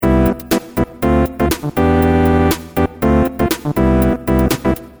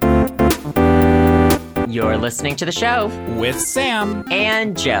You're listening to the show with Sam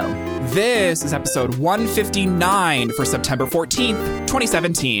and Joe. This is episode 159 for September 14th,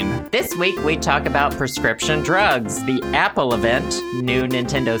 2017. This week we talk about prescription drugs, the Apple event, new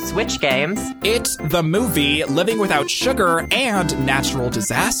Nintendo Switch games, It, the movie, Living Without Sugar, and natural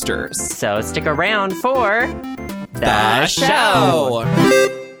disasters. So stick around for The show.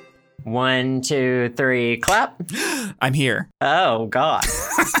 1, 2, 3, clap. I'm here. Oh, God.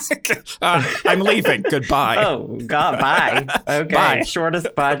 I'm leaving. Goodbye. Oh, God, bye. Okay, Bye. Shortest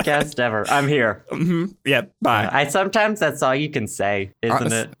podcast ever. I'm here. Mm-hmm. Yeah, bye. Sometimes that's all you can say,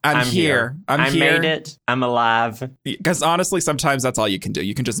 isn't it? I'm here. I here. made it. I'm alive. Because honestly, sometimes that's all you can do.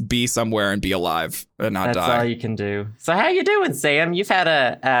 You can just be somewhere and be alive and not That's die. all you can do. So how you doing, Sam? You've had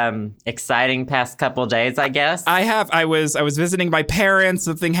a exciting past couple days, I guess. I have. I was visiting my parents.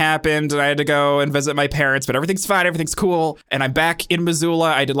 Something happened, and I had to go and visit my parents. But everything's fine. Everything's cool. And I'm back in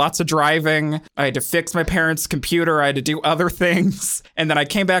Missoula. I did lots of driving. I had to fix my parents' computer. I had to do other things. And then I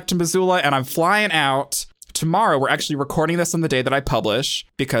came back to Missoula, and I'm flying out tomorrow. We're actually recording this on the day that I publish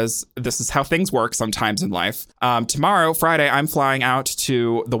because this is how things work sometimes in life. Tomorrow, Friday, I'm flying out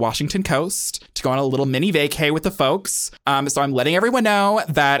to the Washington coast to go on a little mini vacay with the folks. So I'm letting everyone know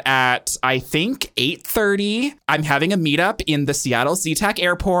that at, I think, 8:30, I'm having a meetup in the Seattle SeaTac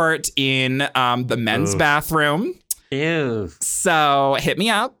Airport in the men's bathroom. Ew. So hit me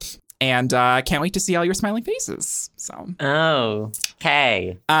up. And I can't wait to see all your smiling faces. So. Oh,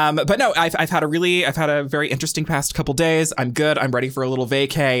 okay. But no, I've had a very interesting past couple days. I'm good. I'm ready for a little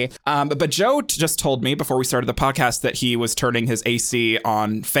vacay. But Joe just told me before we started the podcast that he was turning his AC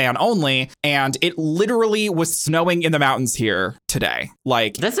on fan only, and it literally was snowing in the mountains here today.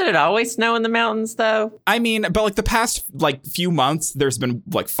 Like, Doesn't it always snow in the mountains, though? I mean, but like the past few months, there's been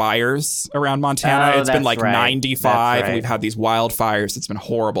like fires around Montana. It's been like right. 95. That's right. We've had these wildfires. It's been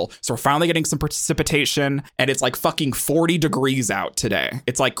horrible. So we're finally getting some precipitation, and it's like fucking 40 degrees out today.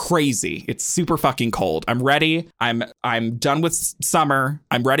 It's like crazy. It's super fucking cold. I'm ready. I'm done with summer.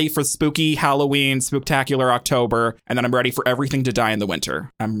 I'm ready for spooky Halloween, spooktacular October, and then I'm ready for everything to die in the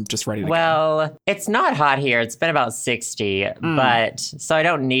winter. I'm just ready to go. Well, it's not hot here. It's been about 60, but so I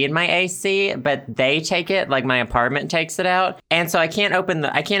don't need my AC, but they take it, like my apartment takes it out. And so I can't open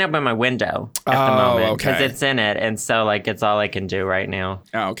my window at the moment because it's in it. And so like it's all I can do right now.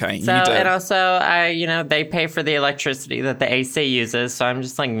 Oh, okay. So, and also, they pay for the electricity that the AC uses, so I'm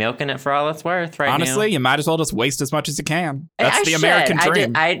just, like, milking it for all it's worth right now. Honestly, you might as well just waste as much as you can. That's I the should. American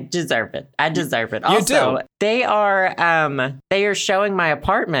dream. I deserve it. I deserve it. You Also, do. they are showing my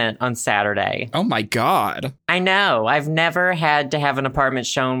apartment on Saturday. Oh, my God. I know. I've never had to have an apartment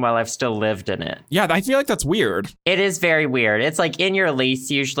shown while I've still lived in it. Yeah, I feel like that's weird. It is very weird. It's, like, in your lease,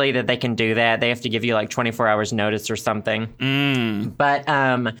 usually, that they can do that. They have to give you, like, 24 hours notice or something. But,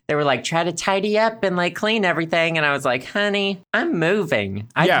 they were like, try to tidy up and like clean everything. And I was like, honey, I'm moving.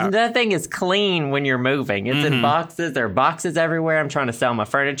 Nothing is clean when you're moving. It's in boxes. There are boxes everywhere. I'm trying to sell my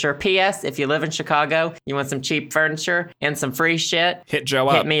furniture. P.S. If you live in Chicago, you want some cheap furniture and some free shit, hit Joe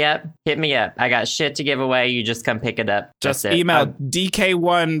up. Hit me up. Hit me up. I got shit to give away. You just come pick it up. Just email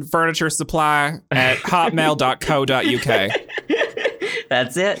DK1 Furniture Supply at hotmail.co.uk.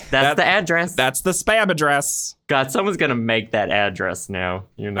 That's it. That's the address. That's the spam address. God, someone's going to make that address now,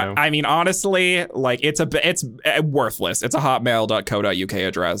 you know? I mean, honestly, like, it's worthless. It's a hotmail.co.uk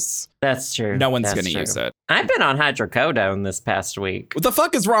address. That's true. No one's going to use it. I've been on hydrocodone this past week. What the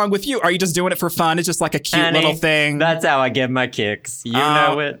fuck is wrong with you? Are you just doing it for fun? It's just like a cute little thing. That's how I get my kicks. You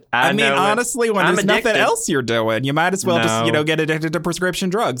know it. I mean, honestly, when there's nothing else you're doing, you might as well just, get addicted to prescription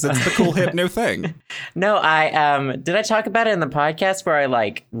drugs. It's the cool hip new thing. No, did I talk about it in the podcast where I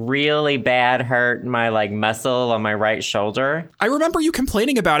like really bad hurt my like muscle on my right shoulder? I remember you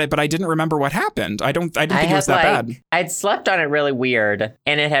complaining about it, but I didn't remember what happened. I didn't think it was that bad. I'd slept on it really weird,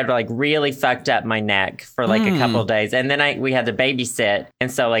 and it had like really fucked up my neck for like a couple days, and then we had to babysit,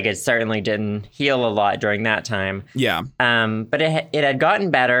 and so like it certainly didn't heal a lot during that time. Yeah. But it had gotten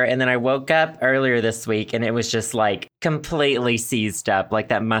better, and then I woke up earlier this week, and it was just like completely seized up. Like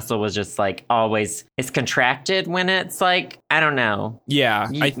that muscle was just like always, it's contracted when it's like, I don't know. Yeah.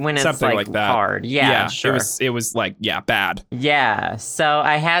 When it's something like that. Hard. Yeah, sure. It was like, bad. Yeah. So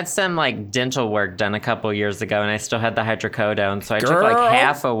I had some like dental work done a couple years ago, and I still had the hydrocodone. So I took like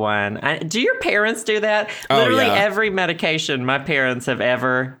half of one. Do your parents do that? Literally every medication my parents have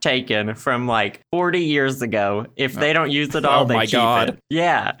ever taken from like 40 years ago, if they don't use it all, they keep it.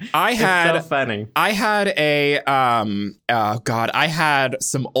 Yeah. It's so funny. I had I had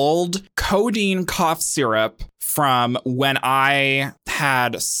some old codeine cough syrup from when I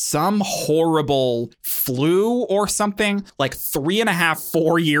had some horrible flu or something like 3.5,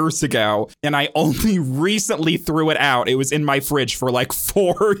 4 years ago. And I only recently threw it out. It was in my fridge for like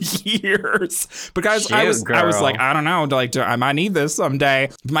 4 years because I was like, I don't know, like, I might need this someday.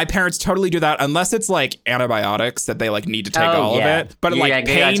 My parents totally do that unless it's like antibiotics that they like need to take of it. But you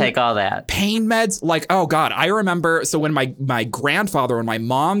gotta take all that. Pain meds, like, oh God, I remember. So when my grandfather and my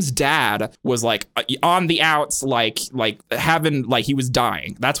mom's dad was like on the outs, like having, like, he was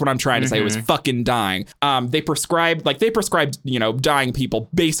dying. That's what I'm trying to say. It was fucking dying. They prescribed, dying people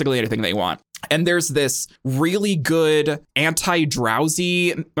basically anything they want. And there's this really good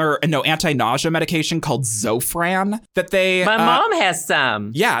anti-nausea medication called Zofran that my mom has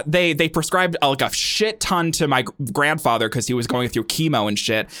some. Yeah, they prescribed like a shit ton to my grandfather because he was going through chemo and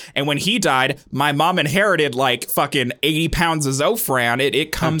shit. And when he died, my mom inherited like fucking 80 pounds of Zofran.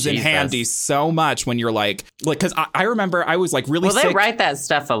 It comes in handy so much when you're like because I remember I was like really sick. They write that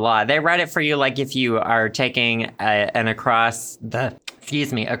stuff a lot. They write it for you like if you are taking an across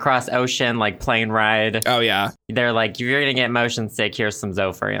ocean, like plane ride. Oh, yeah. They're like, if you're going to get motion sick, here's some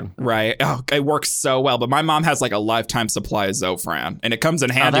Zofran. Right. Oh, it works so well. But my mom has like a lifetime supply of Zofran. And it comes in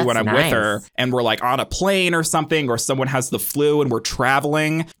handy when I'm with her and we're like on a plane or something, or someone has the flu and we're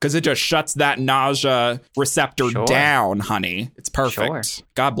traveling, because it just shuts that nausea receptor down, honey. It's perfect. Sure.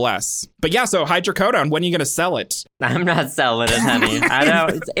 God bless. But yeah, so hydrocodone, when are you going to sell it? I'm not selling it, honey. I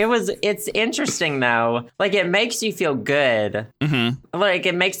don't. It's interesting though. Like, it makes you feel good. Mm-hmm. Like,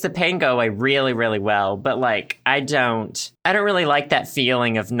 it makes the pain go away really, really well. But like, I don't really like that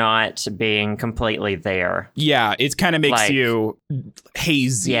feeling of not being completely there. Yeah, it kind of makes you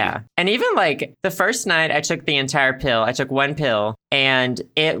hazy. Yeah. And even like the first night I took the entire pill. I took one pill and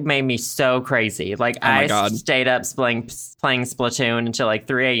it made me so crazy. Like, I stayed up playing Splatoon until like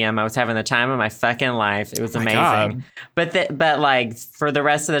 3 a.m. I was having the time of my fucking life. It was amazing. But like for the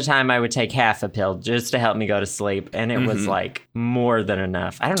rest of the time I would take half a pill just to help me go to sleep. And it was like more than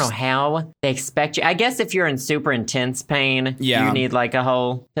enough. I don't know how they expect you. I guess if you're in super intense pain, you need like a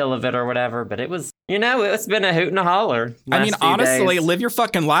whole pill of it or whatever. But it was, it's been a hoot and a holler. I mean, honestly, live your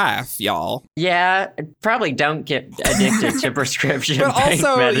fucking life, y'all. Yeah, probably don't get addicted to prescription but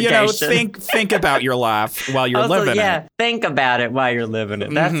also, medication. think about your life while you're living it. Yeah, think about it while you're living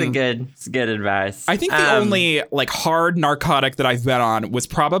it. That's good advice. I think the only like hard narcotic that I've been on was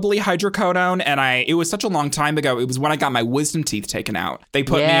probably hydrocodone, and it was such a long time ago. It was when I got my wisdom teeth taken out. They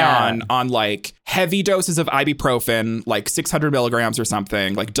put me on like heavy doses of ibuprofen, like 600 milligrams or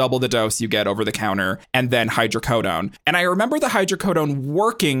something, like double the dose you get over the counter, and then hydrocodone. And I remember the hydrocodone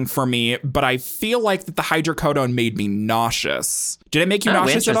working for me, but I feel like that the hydrocodone made me nauseous. Did it make you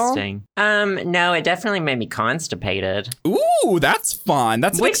nauseous at all? No, it definitely made me constipated. Ooh, that's fun.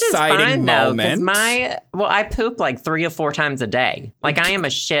 That's an exciting moment. I poop like 3 or 4 times a day. Like, I am a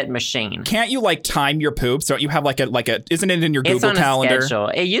shit machine. Can't you like time your poops? Don't you have like a isn't it in your Google Calendar? It's on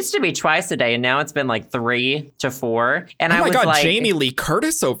a schedule. It used to be twice a day, and now it's been like 3 to 4. And I was like, Jamie Lee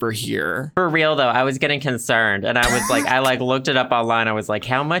Curtis over here. For real though, I was getting concerned, and I was like, I like looked it up online. I was like,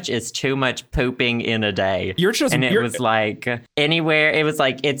 how much is too much pooping in a day? It was like anywhere. It was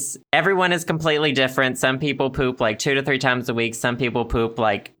like everyone is completely different. Some people poop like 2 to 3 times a week. Some people poop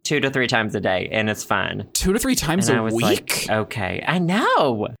like 2 to 3 times a day, and it's fine. 2 to 3 times a week? Like, okay, I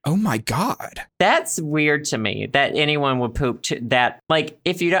know. Oh my God. That's weird to me that anyone would poop to that. Like,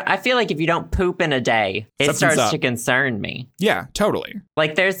 I feel like if you don't poop in a day, it starts to concern me. Yeah, totally.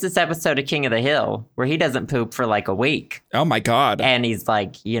 Like, there's this episode of King of the Hill where he doesn't poop for like a week. Oh my God. And he's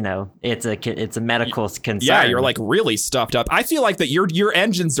like, it's a medical concern. Yeah, you're like really stuffed up. I feel like that your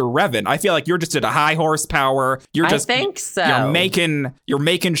engines are revving. I feel like you're just at a high horsepower. I think so. You're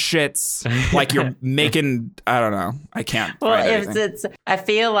making shits like you're making, I don't know. I can't. Well, I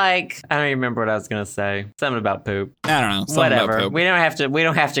feel like, I don't even remember what I was going to say. Something about poop. I don't know. Whatever. About poop. We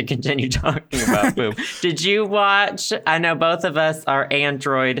don't have to continue talking about poop. Did you watch, I know both of us are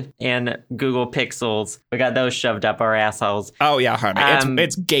Android and Google Pixels. We got those shoved up our assholes. Oh yeah, honey.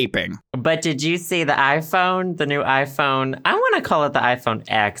 It's gaping. But did you see the iPhone, the new iPhone? I want to call it the iPhone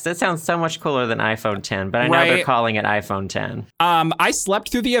X. It sounds so much cooler than iPhone 10, but I know they're calling it iPhone 10. I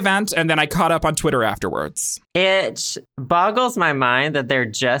slept through the event and then I caught up on Twitter afterwards. It boggles my mind that they're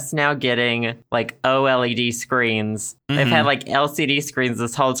just now getting like OLED screens. They've had like LCD screens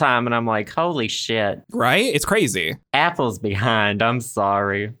this whole time, and I'm like, holy shit. Right? It's crazy. Apple's behind. I'm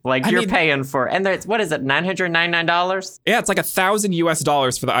sorry. Like, you're paying for, and there's, what is it, $999? Yeah, it's like $1,000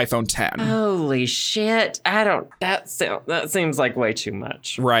 US for the iPhone 10. Holy shit. That seems seems like way too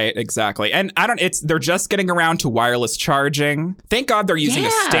much. Right, exactly. And they're just getting around to wireless charging. Thank God they're using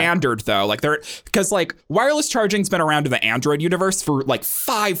a standard though. Like because like wireless charging's been around in the Android universe for like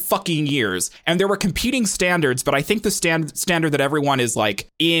 5 fucking years. And there were competing standards, but I think the standard that everyone is like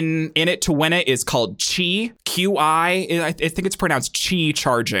in it to win it is called Qi, QI. I think it's pronounced Qi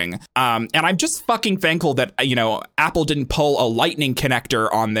charging. And I'm just fucking thankful that, Apple didn't pull a lightning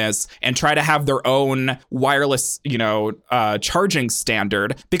connector on this and try to have their own wireless, charging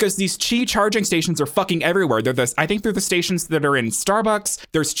standard, because these Qi charging stations are fucking everywhere. I think they're the stations that are in Starbucks.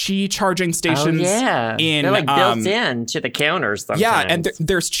 There's Qi charging stations. Oh, yeah. They're like built in to the counters sometimes. Yeah, and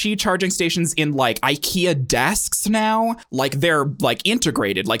there's Qi charging stations in like IKEA desks now. Like they're like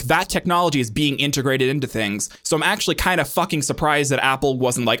integrated. Like that technology is being integrated into things. So I'm actually kind of fucking surprised that Apple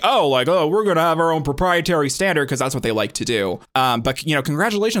wasn't like, we're going to have our own proprietary standard, because that's what they like to do. But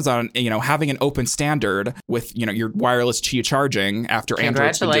congratulations on, having an open standard with, your wireless Qi charging after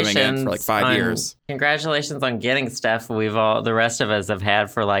Android's been doing it for like 5 years. Congratulations on getting stuff the rest of us have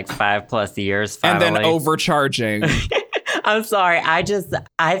had for like 5+ years. Finally. And then overcharging. I'm sorry.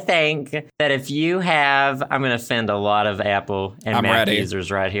 I think that if you have, I'm going to offend a lot of Apple and Mac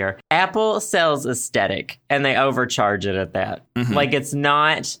users right here. Apple sells aesthetic and they overcharge it at that. Mm-hmm. Like it's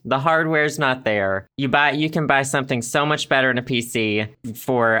not, the hardware's not there. You can buy something so much better in a PC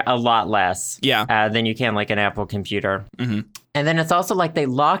for a lot less than you can like an Apple computer. Mm-hmm. And then it's also like they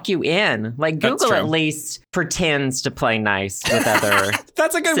lock you in. Like Google at least pretends to play nice with other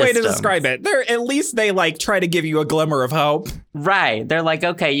That's a good way to describe it. At least they like try to give you a glimmer of hope. Right. They're like,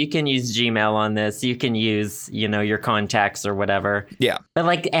 okay, you can use Gmail on this. You can use, your contacts or whatever. Yeah. But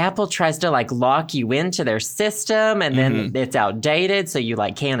like Apple tries to like lock you into their system and then it's outdated. So you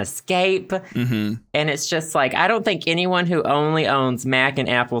like can't escape. Mm-hmm. And it's just like, I don't think anyone who only owns Mac and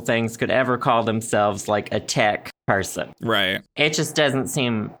Apple things could ever call themselves like a tech person. Right. It just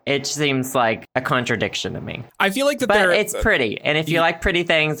it seems like a contradiction to me. I feel like but it's pretty. And if you like pretty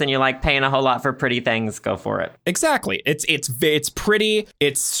things and you like paying a whole lot for pretty things, go for it. Exactly. It's pretty,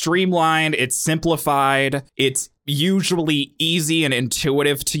 it's streamlined, it's simplified, it's usually easy and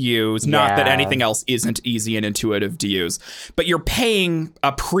intuitive to use. Not that anything else isn't easy and intuitive to use, but you're paying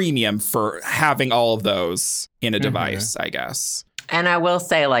a premium for having all of those in a device, I guess. And I will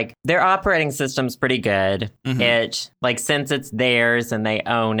say, like, their operating system's pretty good. Mm-hmm. Since it's theirs and they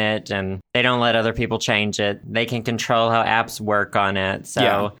own it and they don't let other people change it, they can control how apps work on it.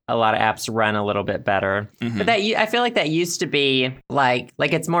 So a lot of apps run a little bit better. Mm-hmm. But I feel like that used to be, like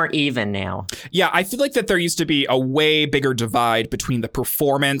it's more even now. Yeah, I feel like that there used to be a way bigger divide between the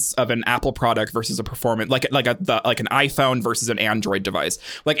performance of an Apple product versus a performance, like an iPhone versus an Android device.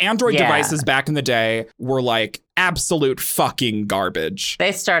 Like, Android devices back in the day were, like, absolute fucking garbage.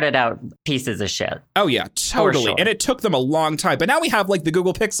 They started out pieces of shit. Oh yeah, totally. Sure. And it took them a long time. But now we have like the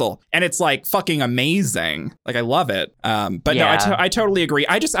Google Pixel and it's like fucking amazing. Like I love it. But no, I totally agree.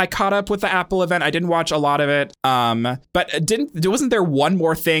 I caught up with the Apple event. I didn't watch a lot of it. But wasn't there one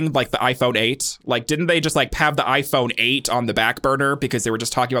more thing like the iPhone 8? Like didn't they just like have the iPhone 8 on the back burner because they were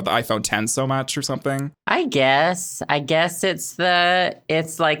just talking about the iPhone 10 so much or something? I guess it's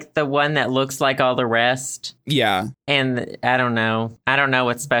like the one that looks like all the rest. Yeah. And I don't know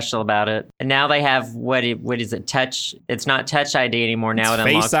what's special about it. And now they have, what is it, touch? It's not Touch ID anymore. Now it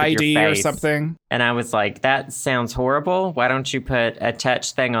unlocks Face ID with your face. Or something. And I was like, that sounds horrible. Why don't you put a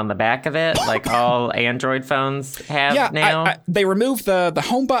touch thing on the back of it like all Android phones have now? They removed the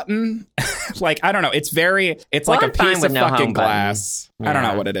home button. Like, I don't know. It's like a piece of fucking glass. Yeah. I don't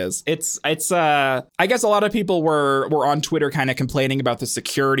know what it is. It's I guess a lot of people were on Twitter kind of complaining about the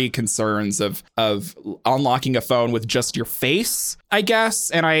security concerns of unlocking a phone with just your face, I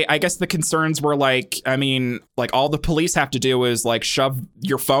guess. And I guess the concerns were like, I mean, like all the police have to do is like shove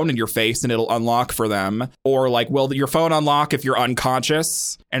your phone in your face and it'll unlock for them. Or like, will your phone unlock if you're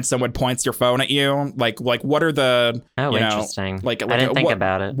unconscious and someone points your phone at you? Like what are the interesting. Like I didn't think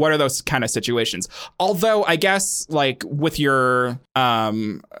about it. What are those kind of situations? Although I guess like with your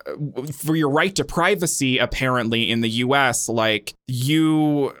for your right to privacy, apparently in the US, like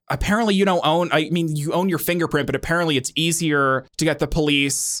you don't own, you own your fingerprint, but apparently it's easier to get the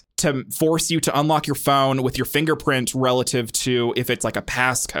police to force you to unlock your phone with your fingerprint relative to if it's like a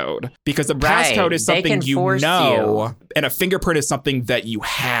passcode, because a passcode is something you know, and a fingerprint is something that you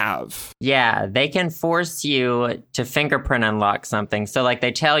have. Yeah, they can force you to fingerprint unlock something. So like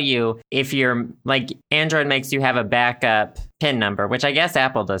they tell you if you're like Android makes you have a backup PIN number, which I guess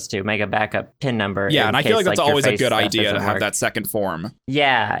Apple does too, make a backup PIN number. Yeah, and I feel like that's always a good stuff idea to doesn't have work. that second form.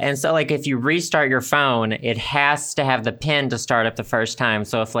 Yeah, and so like if you restart your phone, it has to have the PIN to start up the first time.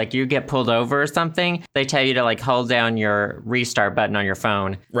 So if like you get pulled over or something, they tell you to like hold down your restart button on your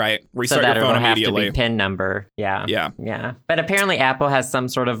phone. Right. Restart so that your phone it'll have immediately. to be PIN number. Yeah. Yeah. But apparently Apple has some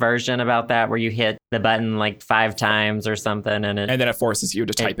sort of version about that where you hit the button like 5 times or something, and then it forces you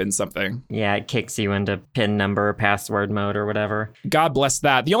to type in something. Yeah, it kicks you into PIN number or password mode or whatever. God bless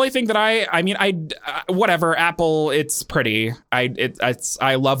that. The only thing that whatever, Apple, it's pretty.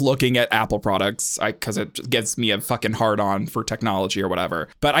 I love looking at Apple products because it gives me a fucking hard on for technology or whatever.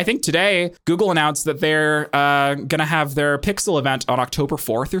 But I think today Google announced that they're gonna have their Pixel event on October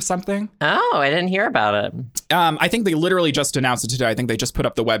 4th or something. Oh, I didn't hear about it. I think they literally just announced it today. I think they just put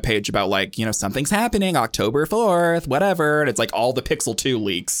up the webpage about like, something's happening October 4th, whatever. And it's like all the Pixel 2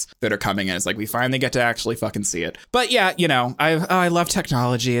 leaks that are coming in. It's like we finally get to actually fucking see it. But yeah, I love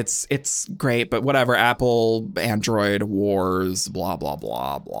technology. It's great, but whatever. Apple, Android, wars, blah, blah,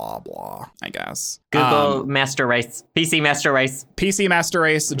 blah, blah, blah, I guess. Google Master Race. PC Master Race. PC Master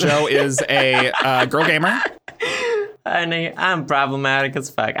Race. Joe is a girl gamer. I'm problematic as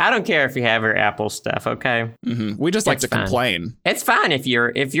fuck. I don't care if you have your Apple stuff, okay? Mm-hmm. We just like to complain. It's fine if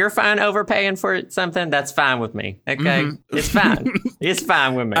you're fine overpaying for something. That's fine with me, okay? Mm-hmm. It's fine. It's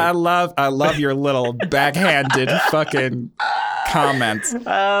fine with me. I love your little backhanded fucking comments.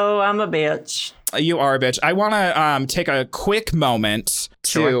 Oh, I'm a bitch. You are a bitch. I want to take a quick moment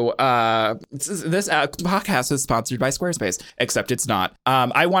to this podcast is sponsored by Squarespace, except it's not.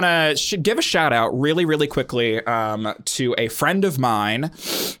 I want to give a shout out really, really quickly to a friend of mine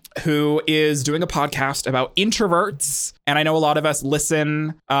who is doing a podcast about introverts. And I know a lot of us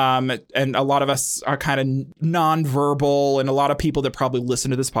listen, and a lot of us are kind of nonverbal, and a lot of people that probably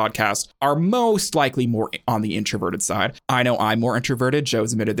listen to this podcast are most likely more on the introverted side. I know I'm more introverted.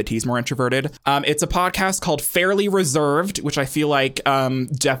 Joe's admitted that he's more introverted. It's a podcast called Fairly Reserved, which I feel like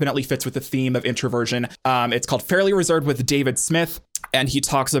definitely fits with the theme of introversion. It's called Fairly Reserved with David Smith. And he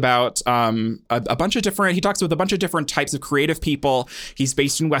talks about a bunch of different types of creative people. He's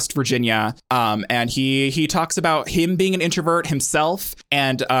based in West Virginia. And he talks about him being an introvert himself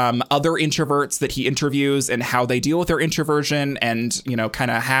and other introverts that he interviews and how they deal with their introversion and,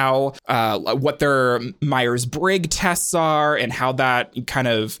 kind of how what their Myers-Briggs tests are and how that kind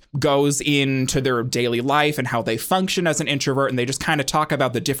of goes into their daily life and how they function as an introvert. And they just kind of talk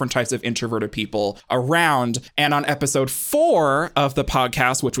about the different types of introverted people around. And on episode 4 of the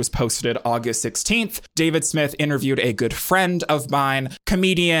podcast, which was posted August 16th, David Smith interviewed a good friend of mine,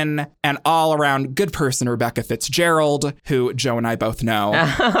 comedian and all around good person, Rebecca Fitzgerald, who Joe and I both know.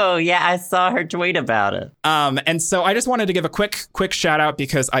 Oh, yeah, I saw her tweet about it. And so I just wanted to give a quick shout out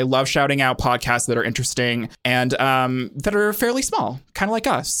because I love shouting out podcasts that are interesting and that are fairly small, kind of like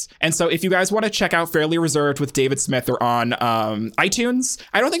us. And so if you guys want to check out Fairly Reserved with David Smith, they're on iTunes.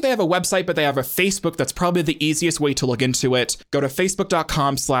 I don't think they have a website, but they have a Facebook. That's probably the easiest way to look into it. Go to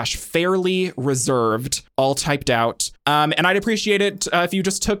facebook.com/fairlyreserved, all typed out. And I'd appreciate it if you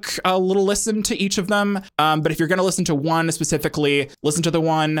just took a little listen to each of them. But if you're going to listen to one specifically, listen to the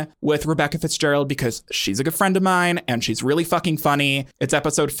one with Rebecca Fitzgerald because she's a good friend of mine and she's really fucking funny. It's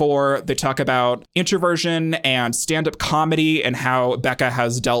episode 4. They talk about introversion and stand-up comedy and how Becca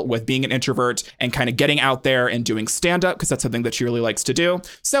has dealt with being an introvert and kind of getting out there and doing stand-up because that's something that she really likes to do.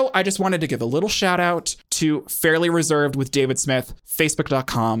 So I just wanted to give a little shout out to Fairly Reserved with David Smith,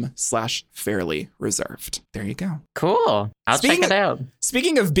 facebook.com/fairly reserved. There you go. Cool. I'll check it out.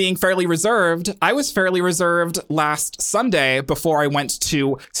 Speaking of being fairly reserved, I was fairly reserved last Sunday before I went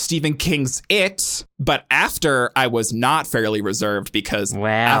to Stephen King's It, but after I was not fairly reserved because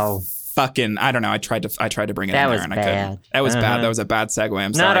wow. I don't know. I tried to bring it in there and I couldn't. That was bad. That was a bad segue.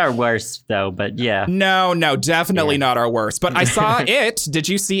 I'm sorry. Not our worst though, but yeah. No, definitely not our worst. But I saw It. Did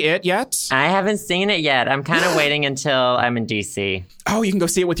you see It yet? I haven't seen it yet. I'm kind of waiting until I'm in DC. Oh, you can go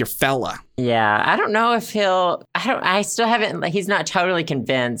see it with your fella. Yeah, I don't know if I still haven't, he's not totally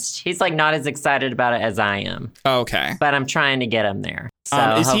convinced. He's like not as excited about it as I am. Okay. But I'm trying to get him there.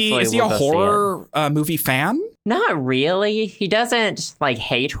 So is he a horror movie fan? Not really. He doesn't like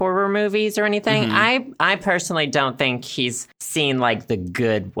hate horror movies or anything. Mm-hmm. I personally don't think he's seen like the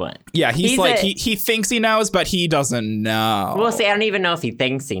good one. Yeah, he thinks he knows, but he doesn't know. Well, see, I don't even know if he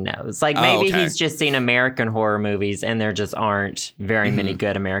thinks he knows. Like maybe he's just seen American horror movies and there just aren't very many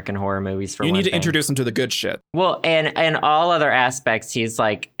good American horror movies for one thing. You need to introduce him to the good shit. Well, and in all other aspects, he's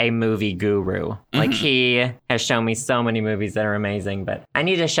like a movie guru. Like he has shown me so many movies that are amazing, but I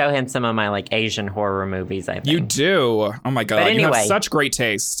need to show him some of my like Asian horror movies, I think. You do? Oh my God. Anyway, you have such great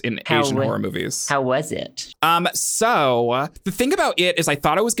taste in Asian horror movies. How was it? So The thing about it is I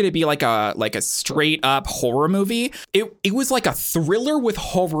thought it was going to be like a straight up horror movie. It was like a thriller with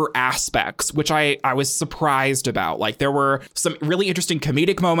horror aspects, which I was surprised about. Like there were some really interesting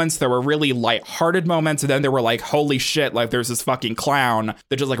comedic moments. There were really lighthearted moments. And then there were like, holy shit, like there's this fucking clown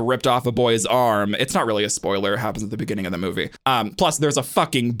that just like ripped off a boy's arm. It's not really a spoiler. It happens at the beginning of the movie. Plus there's a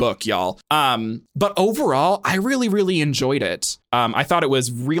fucking book, y'all. But overall, I really, really enjoyed it. I thought it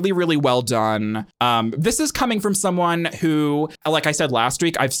was really, really well done. This is coming from someone who, like I said last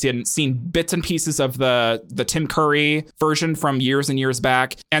week, I've seen bits and pieces of the Tim Curry version from years and years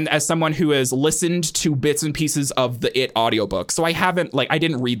back. And as someone who has listened to bits and pieces of the It audiobook. So I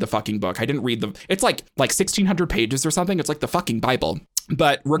didn't read the fucking book. I didn't read it's like 1,600 pages or something. It's like the fucking Bible.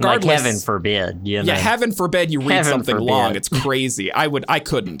 But regardless, like heaven forbid, you know? Yeah, heaven forbid you read heaven something forbid. long. It's crazy. I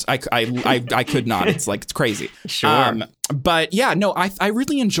couldn't. I could not. It's crazy. Sure. But yeah, no, I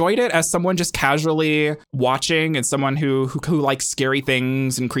really enjoyed it as someone just casually watching and someone who likes scary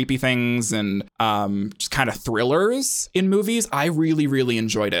things and creepy things and just kind of thrillers in movies. I really, really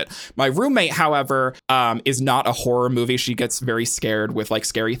enjoyed it. My roommate, however, is not a horror movie. She gets very scared with like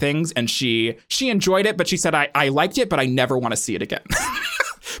scary things, and she enjoyed it, but she said I liked it, but I never want to see it again.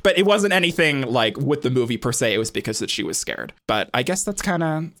 But it wasn't anything like with the movie per se. It was because that she was scared. But I guess that's kind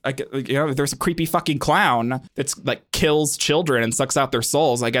of, there's a creepy fucking clown that's like kills children and sucks out their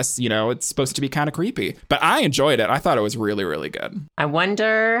souls. I guess, it's supposed to be kind of creepy. But I enjoyed it. I thought it was really, really good. I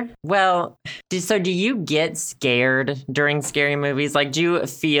wonder, do you get scared during scary movies? Like, do you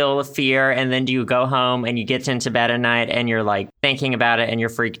feel fear and then do you go home and you get into bed at night and you're like thinking about it and you're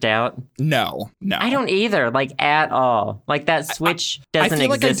freaked out? No. I don't either, like at all. Like that switch doesn't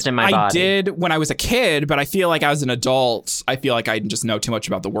exist in my body. I did when I was a kid, but I feel like as an adult, I feel like I just know too much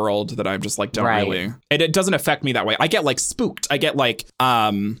about the world that I'm just like, don't really. It doesn't affect me that way. I get like spooked. I get like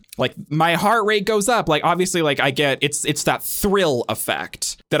my heart rate goes up. Like obviously, like I get it's that thrill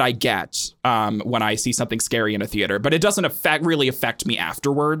effect that I get when I see something scary in a theater, but it doesn't really affect me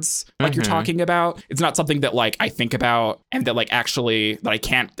afterwards. Like you're talking about, it's not something that like I think about and that like actually that I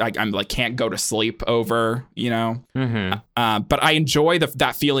can't go to sleep over. But I enjoy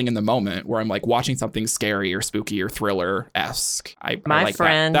that feeling in the moment where I'm like watching something scary or spooky or thriller-esque. I like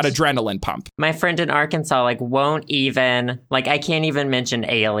that adrenaline pump. My friend in Arkansas like won't even like I can't even mention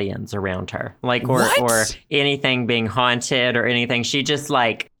aliens around her, like or anything being haunted or anything. She just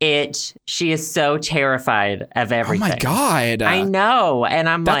like she is so terrified of everything. Oh my God. I know. And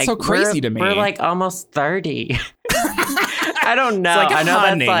I'm that's like, so crazy to me. We're like almost 30. I don't know. Like I know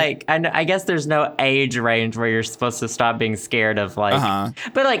honey. that's like, I guess there's no age range where you're supposed to stop being scared of like,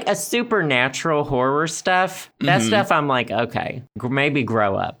 but like a supernatural horror stuff, that stuff I'm like, okay, maybe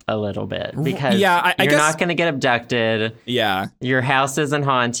grow up a little bit because I you're guess, not going to get abducted. Yeah. Your house isn't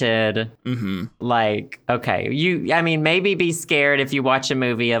haunted. Like, okay, maybe be scared if you watch a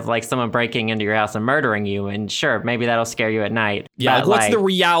movie of like someone breaking into your house and murdering you. And sure, maybe that'll scare you at night. Yeah. But what's the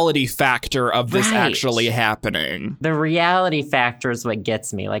reality factor of this actually happening? The reality factor is what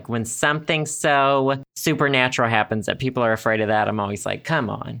gets me. Like when something so supernatural happens that people are afraid of that, I'm always like, come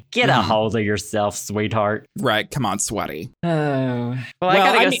on, get a hold of yourself, sweetheart. Right. Come on, sweaty. Well, I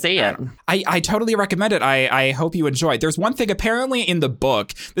gotta go see it. I totally recommend it. I hope you enjoy it. There's one thing apparently in the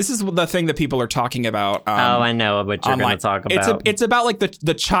book. This is the thing that people are talking about. I know what you're going to talk about. It's about like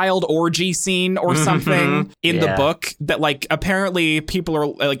the child orgy scene or something in the book that like apparently people are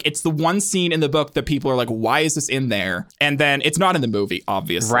like, it's the one scene in the book that people are like, why is this in there? And then it's not in the movie,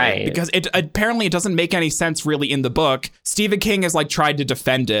 obviously. Right. Because it doesn't make any sense really in the book. Stephen King has like tried to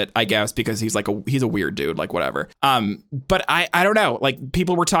defend it, I guess, because he's a weird dude, like whatever. But I don't know, like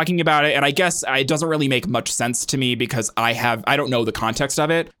people were talking about it and I guess it doesn't really make much sense to me because I don't know the context of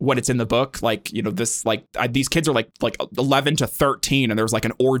it, what it's in the book. Like, these kids are like 11 to 13 and there's like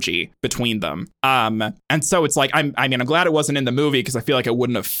an orgy between them. And so it's like, I'm glad it wasn't in the movie because I feel like it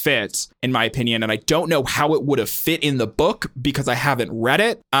wouldn't have fit in my opinion. And I don't know how it would have fit in the book because I haven't read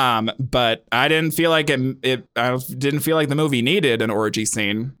it. But I didn't feel like I didn't feel like the movie needed an orgy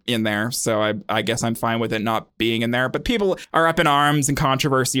scene in there. So I guess I'm fine with it not being in there. But people are up in arms and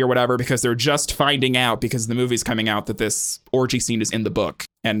controversy or whatever because they're just finding out because the movie's coming out that this orgy scene is in the book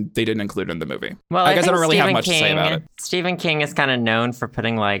and they didn't include it in the movie. Well, I guess I don't really have much to say about it. Stephen King is kind of known for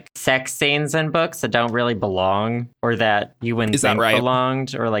putting like sex scenes in books that don't really belong or that you wouldn't think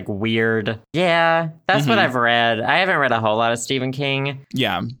belonged or like weird. Yeah, that's what I've read. I haven't read a whole lot of Stephen King.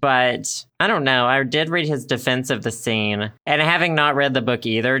 Yeah. But I don't know. I did read his defense of the scene, and having not read the book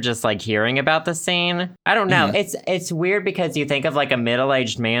either, just like hearing about the scene, I don't know. It's weird because you think of like a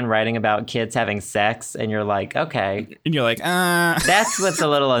middle-aged man writing about kids having sex, and you're like, okay. And you're like, That's what's a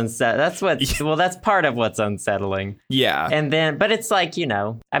little unsettling. That's part of what's unsettling. Yeah. And then, but it's like,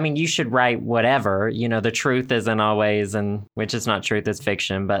 I mean, you should write whatever, the truth isn't always, and which is not truth, is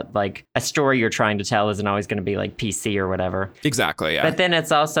fiction, but like a story you're trying to tell isn't always going to be like PC or whatever. Exactly, yeah. But then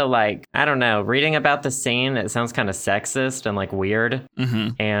it's also like, I don't know, reading about the scene, it sounds kind of sexist and like weird.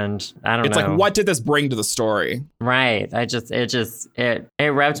 Mm-hmm. And I don't know. It's like, what did this bring to the story? Right.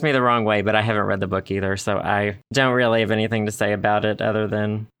 It rubbed me the wrong way, but I haven't read the book either, so I don't really have anything to say about it other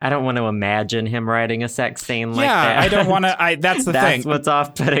than I don't want to imagine him writing a sex scene like that. Yeah, I don't want to. That's the thing. That's what's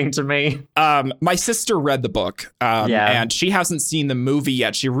off-putting to me. My sister read the book, and she hasn't seen the movie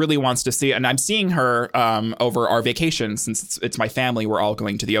yet. She really wants to see it, and I'm seeing her over our vacation since it's my family. We're all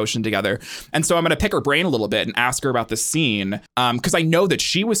going to the ocean together, and so I'm going to pick her brain a little bit and ask her about the scene, because I know that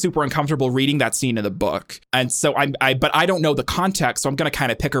she was super uncomfortable reading that scene in the book, and so but I don't know the context, so I'm going to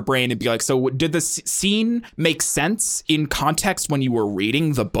kind of pick her brain and be like, so did the scene make sense in context when you were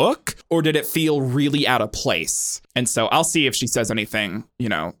reading the book, or did it feel really out of place? And so I'll see if she says anything,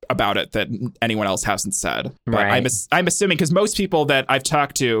 about it that anyone else hasn't said. But right. I'm assuming, because most people that I've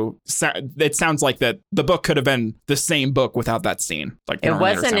talked to, it sounds like that the book could have been the same book without that scene. Like it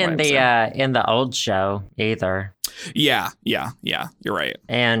wasn't in the old show either. Yeah, you're right.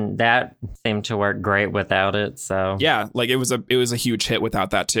 And that seemed to work great without it. So yeah, like it was a huge hit without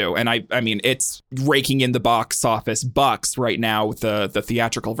that too. And I mean, it's raking in the box office bucks right now with the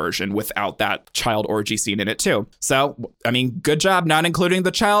theatrical version without that child orgy scene in it too. So I mean, good job not including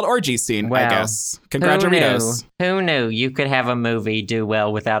the child orgy scene. Well, I guess. Congratulations. Who knew you could have a movie do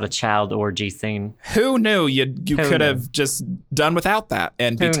well without a child orgy scene? Who knew you could have just done without that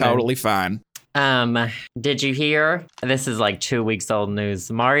and be totally fine. Did you hear? This is like 2 weeks old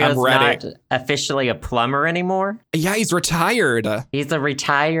news. Mario's not officially a plumber anymore. Yeah, he's retired. He's a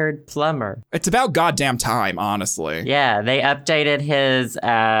retired plumber. It's about goddamn time, honestly. Yeah, they updated his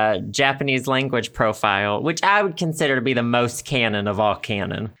Japanese language profile, which I would consider to be the most canon of all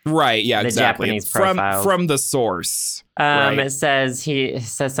canon. Right, yeah, exactly. Japanese profile. From the source. Right. It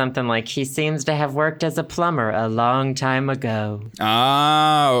says something like, he seems to have worked as a plumber a long time ago.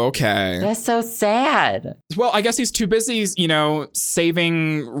 Oh, okay. That's so sad. Well, I guess he's too busy,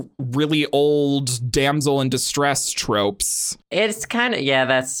 saving really old damsel in distress tropes. It's kind of,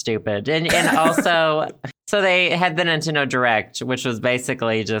 that's stupid. And also... So they had the Nintendo Direct, which was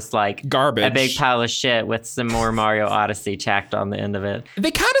basically just like garbage, a big pile of shit with some more Mario Odyssey tacked on the end of it.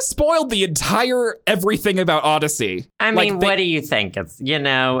 They kind of spoiled the entire everything about Odyssey. I mean, what do you think? It's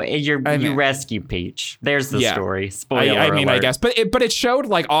you rescue Peach. There's the story. Spoiler alert. I guess, but it showed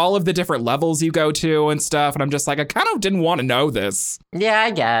like all of the different levels you go to and stuff, and I'm just like, I kind of didn't want to know this. Yeah,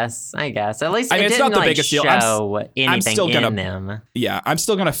 I guess. At least it's not the biggest deal. I'm still gonna them. Yeah, I'm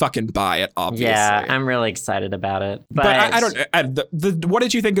still gonna fucking buy it. Obviously. Yeah, I'm really excited about it, but I don't. What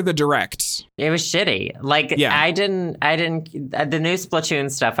did you think of the Direct? It was shitty. Like, yeah. I didn't. The new Splatoon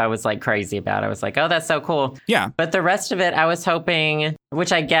stuff, I was like crazy about. I was like, oh, that's so cool. Yeah. But the rest of it, I was hoping,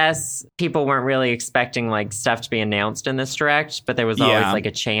 which I guess people weren't really expecting like stuff to be announced in this Direct, but there was always like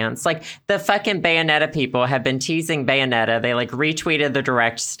a chance. Like the fucking Bayonetta people have been teasing Bayonetta. They like retweeted the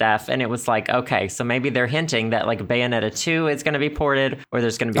Direct stuff, and it was like, okay, so maybe they're hinting that like Bayonetta 2 is going to be ported, or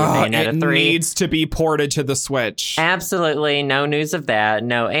there's going to be a Bayonetta 3. It needs to be ported to the Switch. Absolutely no news of that.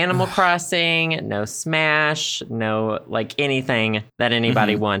 No Animal Crossing, no Smash, no like anything that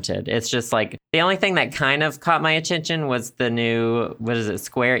anybody wanted. It's just like the only thing that kind of caught my attention was the new,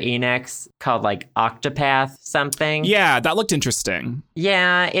 Square Enix called like Octopath something. Yeah, that looked interesting.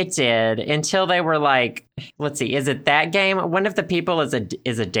 Yeah, it did. Until they were like, let's see, is it that game? One of the people is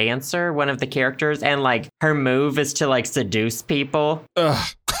a dancer, one of the characters, and like her move is to like seduce people. Ugh.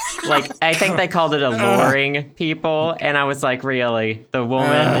 Like, I think they called it alluring people, and I was like, really? The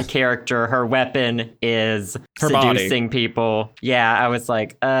woman character, her weapon is her seducing body. People. Yeah, I was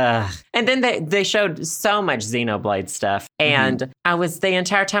like, ugh. And then they showed so much Xenoblade stuff, and the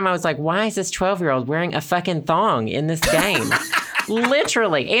entire time I was like, why is this 12-year-old wearing a fucking thong in this game?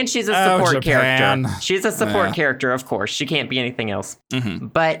 Literally. And she's a support character. She's a support character, of course. She can't be anything else.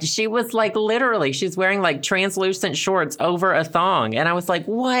 But she was like, literally, she's wearing like translucent shorts over a thong. And I was like,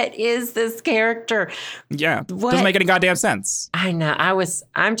 what is this character? Yeah. Doesn't make any goddamn sense. I know.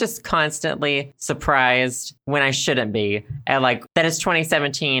 I'm just constantly surprised when I shouldn't be at like that it's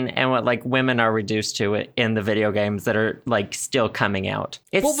 2017 and what like women are reduced to it in the video games that are like still coming out.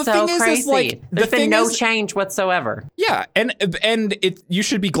 It's so crazy. There's been no change whatsoever. Yeah. And And you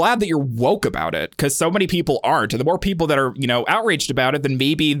should be glad that you're woke about it, because so many people aren't. And the more people that are, outraged about it, then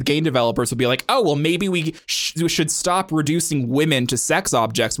maybe the game developers will be like, oh, well, maybe we should stop reducing women to sex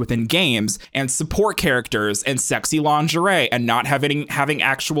objects within games and support characters and sexy lingerie and not having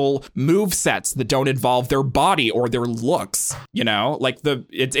actual move sets that don't involve their body or their looks.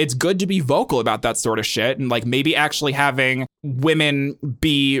 It's good to be vocal about that sort of shit, and like maybe actually having women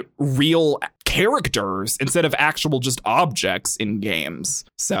be real characters instead of actual just objects in games.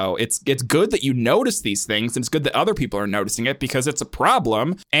 So it's good that you notice these things, and it's good that other people are noticing it, because it's a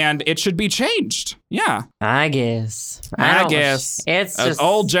problem and it should be changed. Yeah. I guess. It's just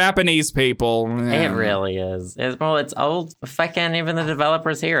old Japanese people. It really is. It's old fucking even the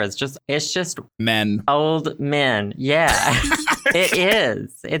developers here. It's just men. Old men. Yeah. It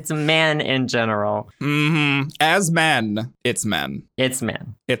is. It's men in general. Mm-hmm. As men, it's men. It's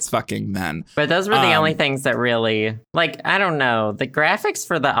men. It's fucking men. But those were the only things that really, I don't know, the graphics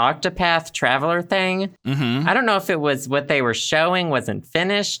for the Octopath Traveler thing, I don't know if it was what they were showing wasn't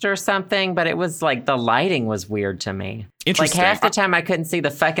finished or something, but it was like the lighting was weird to me. Interesting. Like half the time I couldn't see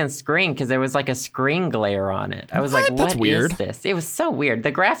the fucking screen because there was like a screen glare on it. I was like, what is this? It was so weird.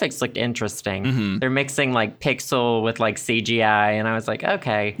 The graphics looked interesting. They're mixing like pixel with like CGI, and I was like,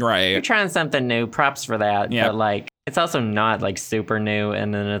 okay, right. You're trying something new. Props for that. Yeah. But like, it's also not like super new,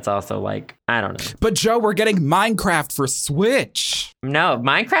 and then it's also like, I don't know. But Joe, we're getting Minecraft for Switch. No,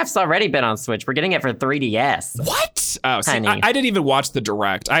 Minecraft's already been on Switch. We're getting it for 3DS. What? Oh, see, I didn't even watch the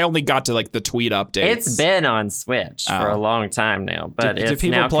Direct. I only got to like the tweet updates. It's been on Switch for a long time now, but do it's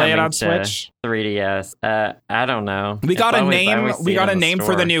people now play it coming on Switch? 3DS. I don't know. We got a name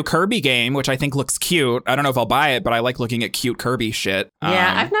for the new Kirby game, which I think looks cute. I don't know if I'll buy it, but I like looking at cute Kirby shit.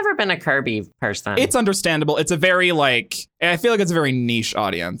 Yeah, I've never been a Kirby person. It's understandable. It's a very I feel like it's a very niche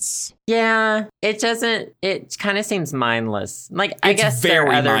audience. Yeah, it kind of seems mindless. Like, I guess very there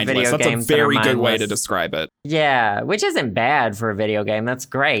are other mindless. video That's games a very that are good way to mindless. describe it. Yeah, which isn't bad for a video game. That's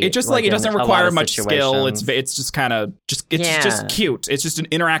great. It just it doesn't require much skill. It's just kind of just cute. It's just an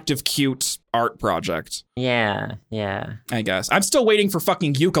interactive, cute art project. Yeah. I guess. I'm still waiting for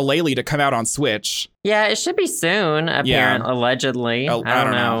fucking Yooka-Laylee to come out on Switch. Yeah, it should be soon, allegedly. I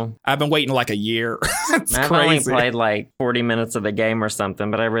don't know. I've been waiting like a year. It's I've crazy. only played like 40 minutes of the game or something,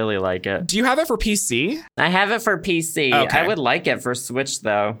 but I really like it. Do you have it for PC? I have it for PC. Okay. I would like it for Switch,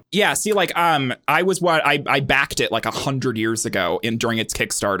 though. Yeah, see, I backed it like 100 years ago during its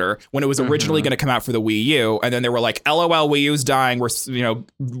Kickstarter when it was originally going to come out for the Wii U, and then they were like, LOL, Wii U's dying. We're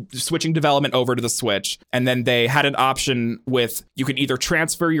switching development over to the Switch, and then they had an option with you could either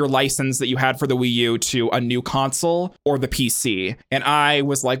transfer your license that you had for the Wii U to a new console or the PC. And I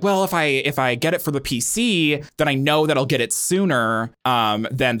was like, well, if I get it for the PC, then I know that I'll get it sooner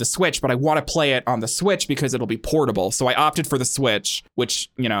than the Switch, but I want to play it on the Switch because it'll be portable. So I opted for the Switch, which,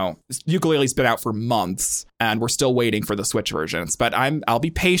 Yooka-Laylee's been out for months, and we're still waiting for the Switch versions. But I'll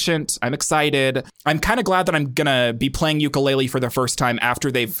be patient. I'm excited. I'm kind of glad that I'm gonna be playing Yooka-Laylee for the first time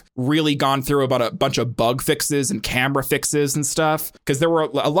after they've really gone through about a bunch of bug fixes and camera fixes and stuff. Because there were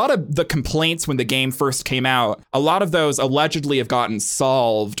a lot of the complaints when the game first came out. A lot of those allegedly have gotten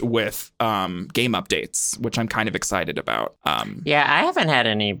solved with game updates, which I'm kind of excited about. Yeah, I haven't had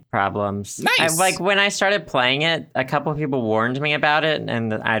any problems. Nice. When I started playing it, a couple people warned me about it,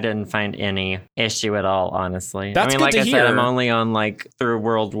 and I didn't find any issue at all, honestly. That's good like to I hear. said, I'm only on through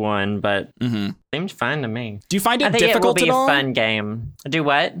World 1, but seemed fine to me. Do you find it I think difficult it will be at all? a fun game. Do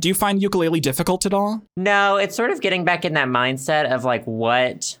what? Do you find Yooka-Laylee difficult at all? No, it's sort of getting back in that mindset of like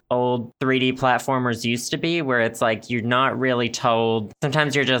what old 3D platformers used to be, where it's like you're not really told.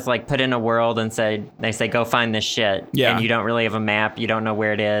 Sometimes you're just like put in a world and they say go find this shit. Yeah. And you don't really have a map. You don't know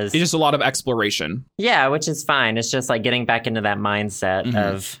where it is. It's just a lot of exploration. Yeah, which is fine. It's just like getting back into that mindset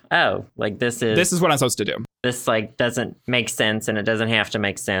of, this is what I'm supposed to do. This like doesn't make sense, and it doesn't have to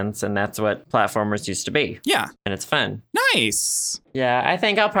make sense, and that's what platformers used to be. Yeah. And it's fun. Nice. Yeah, I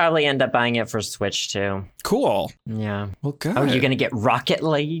think I'll probably end up buying it for Switch too. Cool. Yeah. Well, good. Oh, you're gonna get Rocket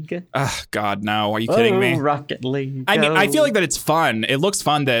League? God, no. Are you kidding me? Rocket League. I mean, I feel like that it's fun. It looks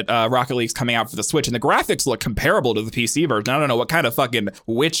fun that Rocket League's coming out for the Switch, and the graphics look comparable to the PC version. I don't know what kind of fucking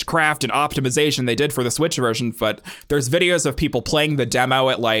witchcraft and optimization they did for the Switch version, but there's videos of people playing the demo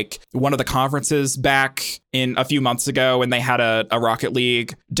at like one of the conferences back in a few months ago, and they had a Rocket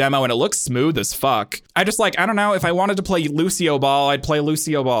League demo, and it looks smooth as fuck. I don't know, if I wanted to play Lucio Ball Ball, I'd play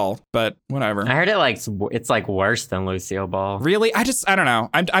Lucio Ball, but whatever. I heard it's like worse than Lucio Ball. Really? I don't know.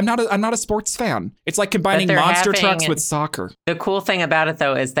 I'm not a sports fan. It's like combining monster trucks with soccer. The cool thing about it,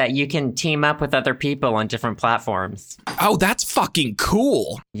 though, is that you can team up with other people on different platforms. Oh, that's fucking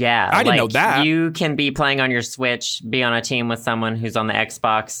cool. Yeah. I didn't know that. You can be playing on your Switch, be on a team with someone who's on the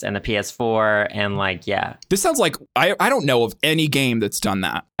Xbox and the PS4, and yeah. This sounds like, I don't know of any game that's done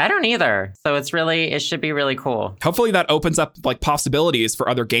that. I don't either. So it should be really cool. Hopefully that opens up like possibilities for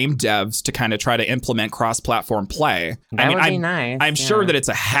other game devs to kind of try to implement cross-platform play. That would be nice. I'm sure that it's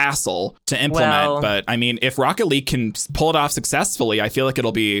a hassle to implement, but I mean, if Rocket League can pull it off successfully, I feel like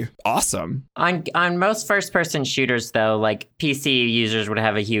it'll be awesome. On most first-person shooters, though, like PC users would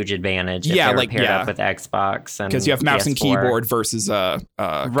have a huge advantage if they were paired up with Xbox, and because you have mouse PS4. and keyboard versus a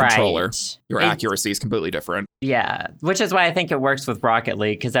controller. Your accuracy is completely different. Yeah, which is why I think it works with Rocket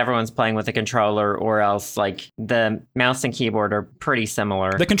League, because everyone's playing with a controller, or else like the mouse and keyboard are pretty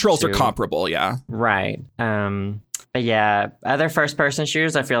similar. The controls are comparable, yeah. Right. But yeah, other first-person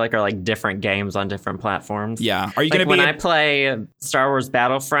shooters I feel like are like different games on different platforms. Yeah. Are you like going to be... When I play Star Wars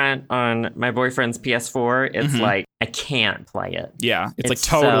Battlefront on my boyfriend's PS4, it's like I can't play it. Yeah, it's like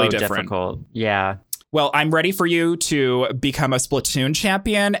totally so different. Difficult. Yeah. Well, I'm ready for you to become a Splatoon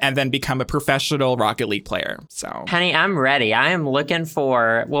champion and then become a professional Rocket League player. So, honey, I'm ready. I am looking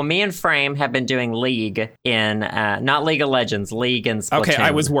for... Well, me and Frame have been doing League in... not League of Legends, League in Splatoon. Okay,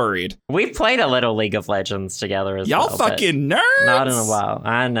 I was worried. We've played a little League of Legends together as well. Y'all fucking nerds! Not in a while.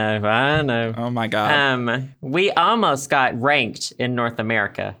 I know. Oh, my God. We almost got ranked in North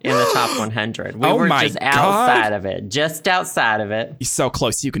America in the top 100. We were just God. outside of it. Just outside of it. You're so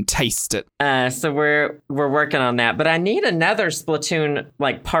close, you can taste it. So we're working on that, but I need another Splatoon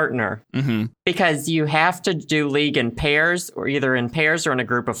like partner because you have to do League in pairs, or either in pairs or in a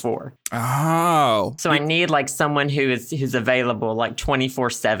group of 4. Oh, so I need like someone who's available like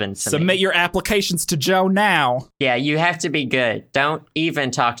 24/7. Submit your applications to Joe now. Yeah, you have to be good. Don't even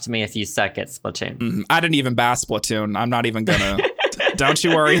talk to me if you suck at Splatoon. I didn't even bash Splatoon. I'm not even gonna. Don't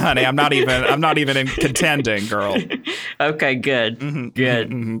you worry, honey. I'm not even in contending, girl. Okay, good.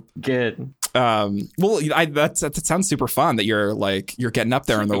 Good. Well, that sounds super fun that you're getting up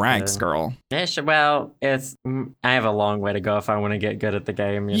there in the ranks, girl. Yeah, well, I have a long way to go if I want to get good at the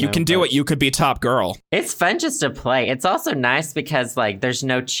game. You can do it. You could be top girl. It's fun just to play. It's also nice because there's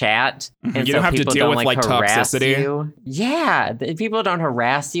no chat. And you don't have to deal with toxicity. You. Yeah, people don't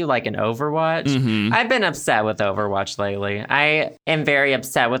harass you like in Overwatch. I've been upset with Overwatch lately. I am very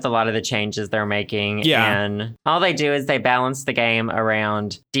upset with a lot of the changes they're making. Yeah. And all they do is they balance the game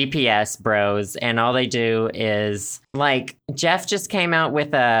around DPS bros, and all they do is like Jeff just came out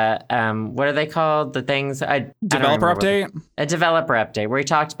with a what are they called? The things developer update? A developer update where he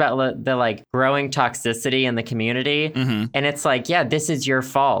talked about the growing toxicity in the community. And it's like, yeah, this is your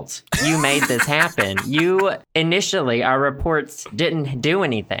fault. You made this happen. You initially, our reports didn't do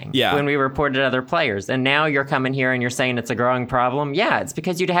anything when we reported other players. And now you're coming here and you're saying it's a growing problem. Yeah, it's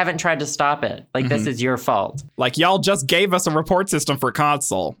because you haven't tried to stop it. This is your fault. Like y'all just gave us a report system for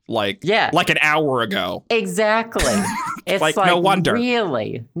console. Like an hour ago. Exactly. It's like no wonder.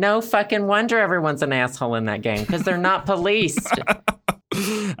 Really? No fucking wonder everyone's an asshole in that game because they're not policed.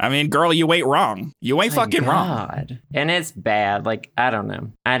 I mean, girl, you ain't wrong. You ain't fucking wrong. And it's bad. I don't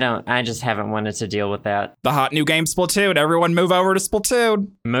know. I just haven't wanted to deal with that. The hot new game Splatoon. Everyone move over to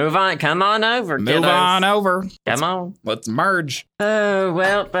Splatoon. Move on. Come on over. Move on over. Come on. Let's merge. Oh,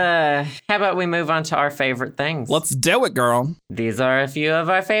 well, how about we move on to our favorite things? Let's do it, girl. These are a few of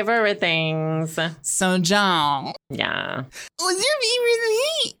our favorite things. So, John. Yeah. What's your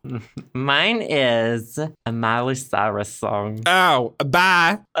favorite thing? Mine is a Miley Cyrus song. Oh,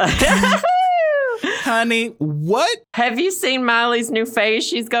 bye. Honey, what? Have you seen Miley's new phase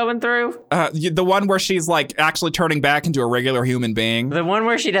she's going through? The one where she's actually turning back into a regular human being. The one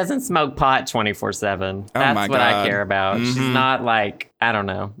where she doesn't smoke pot 24/7. That's what I care about. She's not I don't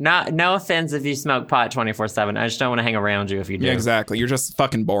know. No offense if you smoke pot 24/7. I just don't want to hang around you if you do. Yeah, exactly. You're just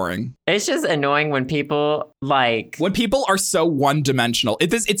fucking boring. It's just annoying when people when people are so one-dimensional.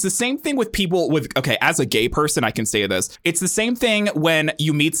 It's the same thing with people as a gay person, I can say this. It's the same thing when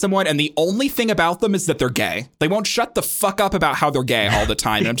you meet someone and the only thing about them is that they're gay. They won't shut the fuck up about how they're gay all the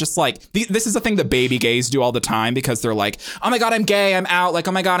time. And I'm just this is the thing that baby gays do all the time because they're like, oh my God, I'm gay, I'm out.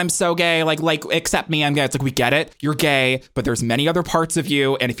 Oh my God, I'm so gay. Like accept me, I'm gay. It's we get it. You're gay, but there's many other parts of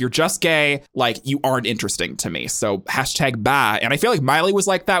you. And if you're just gay, you aren't interesting to me. So #bye. And I feel like Miley was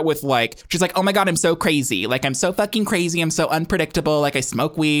like that with she's like, oh my God, I'm so crazy. I'm so fucking crazy. I'm so unpredictable. I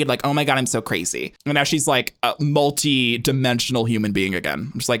smoke weed. Oh my God, I'm so crazy. And now she's a multi-dimensional human being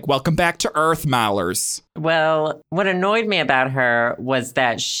again. I'm just welcome back to Earth, Milers. Well, what annoyed me about her was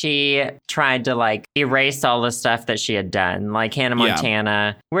that she tried to like erase all the stuff that she had done, like Hannah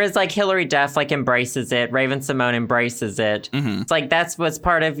Montana. Whereas like Hillary Duff like embraces it, Raven Simone embraces it. Mm-hmm. It's like that's what's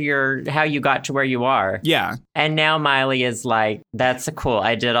part of how you got to where you are. Yeah. And now Miley is like, that's cool.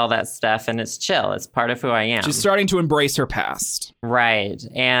 I did all that stuff and it's chill. It's part of who I am. She's starting to embrace her past. Right.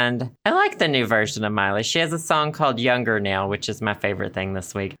 And I like the new version of Miley. She has a song called Younger Now, which is my favorite thing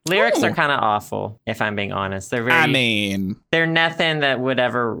this week. Lyrics are kind of awful, if I'm being honest. They're they're nothing that would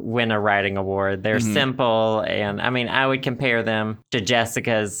ever win a writing award. They're simple. And I mean, I would compare them to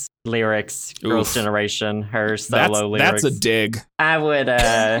Jessica's lyrics, Girls' Generation, her solo lyrics. That's a dig. I would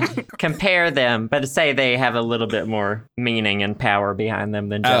compare them, but to say they have a little bit more meaning and power behind them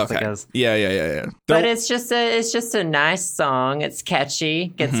than Jessica's. Okay. Yeah. But it's just a nice song. It's catchy,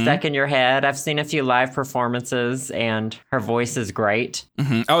 gets stuck in your head. I've seen a few live performances, and her voice is great.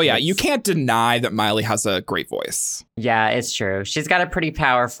 Mm-hmm. Oh yeah, you can't deny that Miley has a great voice. Yeah, it's true. She's got a pretty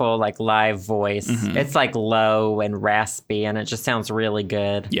powerful like live voice. It's like low and raspy, and it just sounds really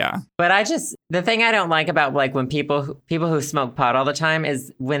good. Yeah. But the thing I don't like about like when people who smoke pot all the time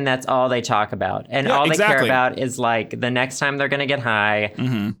is when that's all they talk about. And all they care about is like the next time they're going to get high.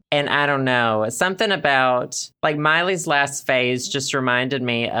 Mm-hmm. And I don't know, something about like Miley's last phase just reminded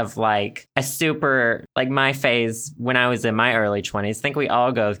me of like a super, like my phase when I was in my early 20s. I think we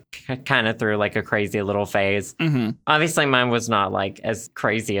all go kind of through like a crazy little phase. Mm-hmm. Obviously mine was not like as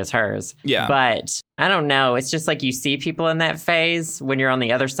crazy as hers. Yeah. But I don't know. It's just like you see people in that phase when you're on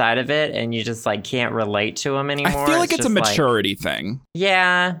the other side of it and you just like can't relate to them anymore. I feel like it's a maturity thing.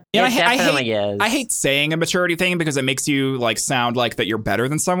 Yeah, it definitely is. I hate saying a maturity thing because it makes you like sound like that you're better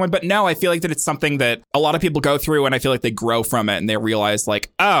than someone. But no, I feel like that it's something that a lot of people go through and I feel like they grow from it and they realize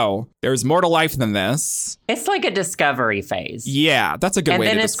like, oh, there's more to life than this. It's like a discovery phase. Yeah, that's a good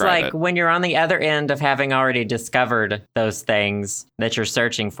way to describe it. And then it's like when you're on the other end of having already discovered those things that you're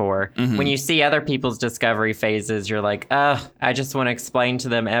searching for, when you see other people's discovery phases, you're like, oh, I just want to explain to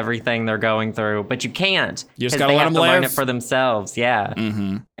them everything they're going through. But you can't. You just got to let them learn it for themselves. Yeah.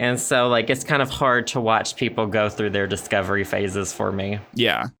 Mm-hmm. And so like it's kind of hard to watch people go through their discovery phases for me.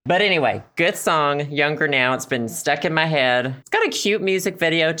 Yeah. But anyway, good song, Younger Now. It's been stuck in my head. It's got a cute music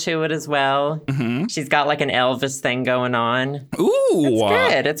video to it as well. Mm-hmm. She's got like an Elvis thing going on. Ooh. It's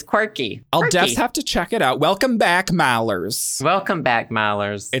good. It's quirky. I'll just have to check it out. Welcome back, Malers. Welcome back,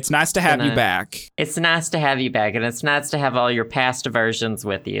 Malers. It's nice to have you back. It's nice to have you back, and it's nice to have all your past versions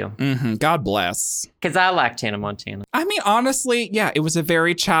with you. Mm-hmm. God bless. Because I liked Hannah Montana. I mean, honestly, yeah, it was a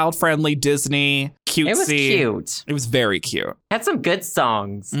very child-friendly Disney cutesy. It was cute. It was very cute. Had some good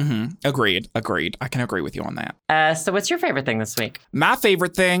songs. Mm-hmm. Agreed. I can agree with you on that. So what's your favorite thing this week? My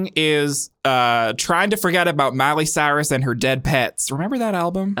favorite thing is trying to forget about Miley Cyrus and her dead pets. Remember that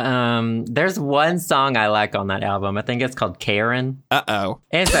album? There's one song I like on that album. I think it's called Karen. Uh-oh.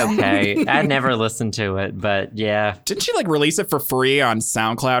 It's okay. I never listened to it, but yeah. Didn't she like release it for free on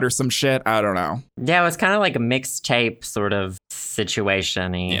SoundCloud or some shit? I don't know. Yeah, it was kind of like a mixtape sort of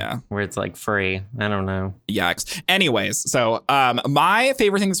situation-y. Yeah. Where it's like free. I don't know. Yikes. Anyways, so my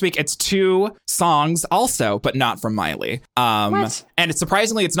favorite thing this week, it's two songs also, but not from Miley. What? And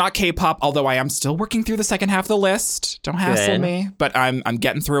surprisingly, it's not K-pop, although I am still working through the second half of the list. Don't hassle me, but I'm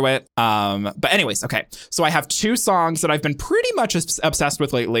getting through it. But anyways, okay. So I have two songs that I've been pretty much obsessed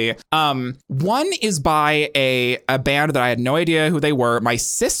with lately. One is by a band that I had no idea who they were. My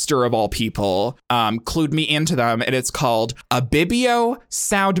sister, of all people, clued me into them, and it's called Ibibio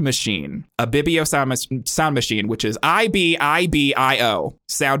Sound Machine. Ibibio Sound Machine, which is IBIBIO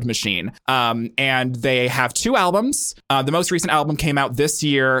Sound Machine. And they have two albums. The most recent album came out this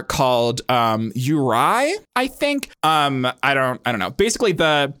year called Uri, I think. I don't know. Basically,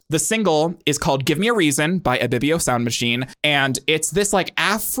 the single is called Give Me a Reason by Ibibio Sound Machine, and it's this like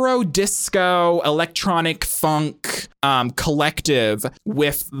Afro disco electronic funk collective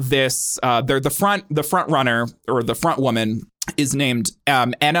with this they're the front runner or the front woman is named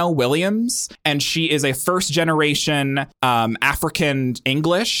Eno Williams, and she is a first generation African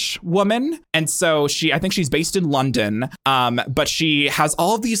English woman. And so I think she's based in London, but she has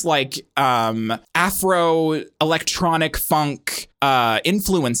all of these like Afro electronic funk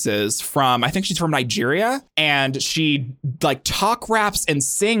influences from, I think she's from Nigeria, and she like talk raps and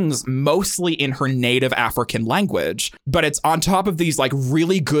sings mostly in her native African language, but it's on top of these like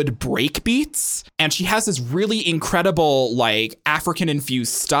really good break beats. And she has this really incredible like African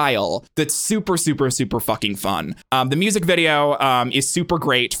infused style that's super, super, super fucking fun. The music video is super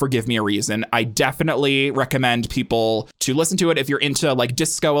great for Give Me a Reason. I definitely recommend people to listen to it if you're into like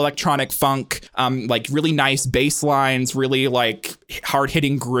disco electronic funk, like really nice bass lines, really like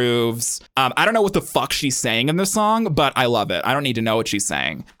hard-hitting grooves. I don't know what the fuck she's saying in this song, but I love it. I don't need to know what she's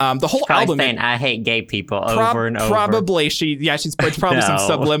saying. The whole album saying I hate gay people over and over. Probably it's probably No. some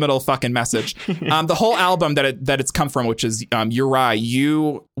subliminal fucking message. The whole album that it's come from, which is Uriah,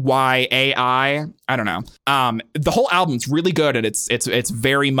 UYAI. I don't know. The whole album's really good, and it's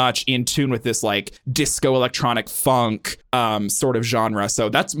very much in tune with this like disco electronic funk sort of genre. So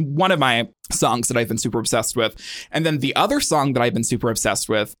that's one of my songs that I've been super obsessed with. And then the other song that I've been super obsessed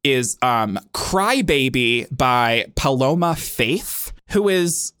with is Cry Baby by Paloma Faith, who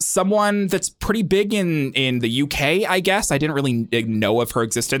is someone that's pretty big in the UK, I guess. I didn't really know of her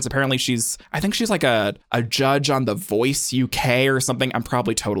existence. Apparently I think she's like a judge on The Voice UK or something. I'm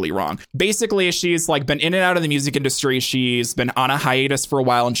probably totally wrong. Basically, she's like been in and out of the music industry. She's been on a hiatus for a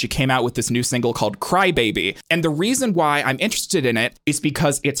while, and she came out with this new single called Cry Baby. And the reason why I'm interested in it is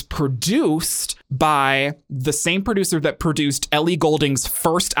because it's produced by the same producer that produced Ellie Goulding's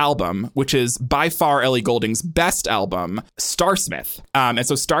first album, which is by far Ellie Goulding's best album, Starsmith. And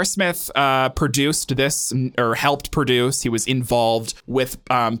so Starsmith produced this, or helped produce. He was involved with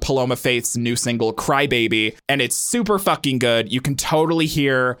Paloma Faith's new single, Cry Baby, and it's super fucking good. You can totally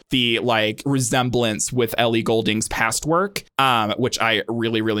hear the like resemblance with Ellie Goulding's past work, which I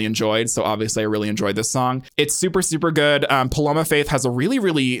really, really enjoyed. So obviously I really enjoyed this song. It's super, super good. Paloma Faith has a really,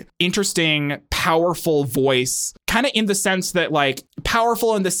 really interesting, powerful voice, kind of in the sense that like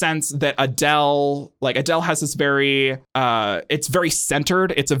powerful in the sense that Adele has this very, it's very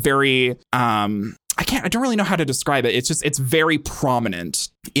centered. It's a very, I don't really know how to describe it. It's very prominent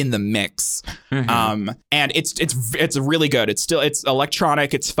in the mix. Mm-hmm. And it's really good. It's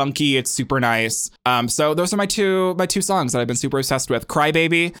electronic, it's funky, it's super nice. So those are my two songs that I've been super obsessed with. Cry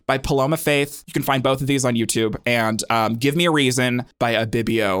Baby by Paloma Faith. You can find both of these on YouTube, and Give Me a Reason by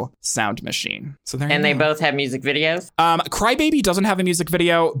Abibio Sound Machine. So there. And they both have music videos? Cry Baby doesn't have a music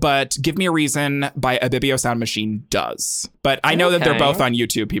video, but Give Me a Reason by Abibio Sound Machine does. But I know that they're both on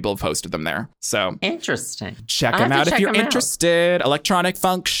YouTube. People have posted them there. So interesting. Check them out if you're interested. Electronic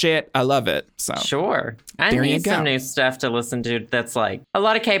funk shit. I love it. So sure. I need some new stuff to listen to. That's like a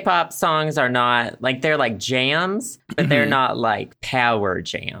lot of K-pop songs are not like, they're like jams, but they're not like power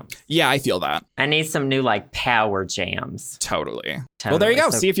jams. Yeah, I feel that. I need some new like power jams. Totally. Well, there you go.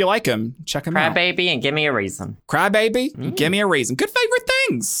 So see if you like them. Check them out. Cry Baby and Give Me a Reason. Cry Baby, Give Me a Reason. Good favorite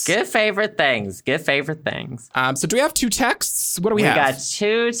things. Good favorite things. Good favorite things. So do we have 2 texts? What do we have? We got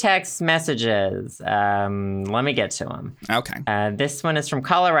 2 text messages. Let me get to them. Okay. This one is from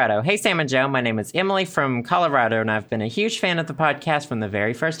Colorado. Hey, Sam and Joe. My name is Emily from Colorado, and I've been a huge fan of the podcast from the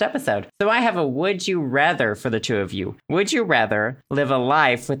very first episode. So I have a would you rather for the 2 of you. Would you rather live a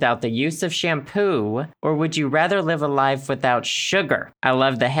life without the use of shampoo, or would you rather live a life without sugar? I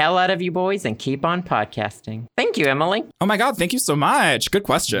love the hell out of you boys and keep on podcasting. Thank you, Emily. Oh my God, thank you so much. Good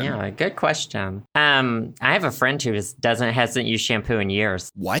question. Yeah, good question. I have a friend who hasn't used shampoo in years.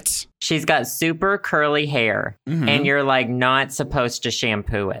 What? She's got super curly hair, and you're like not supposed to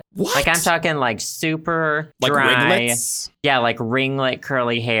shampoo it. What? Like I'm talking like super like dry. Ringlets? Yeah, like ringlet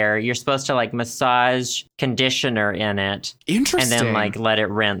curly hair. You're supposed to like massage conditioner in it. Interesting. And then like let it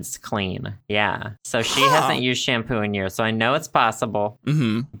rinse clean. Yeah. So she hasn't used shampoo in years. So I know it's possible.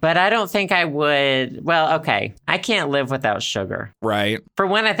 Mm-hmm. But I don't think I would. Well, okay. I can't live without sugar. Right. For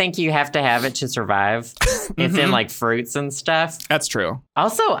one, I think you have to have it to survive. It's in like fruits and stuff. That's true.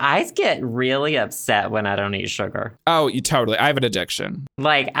 Also, I get really upset when I don't eat sugar. Oh, you totally. I have an addiction.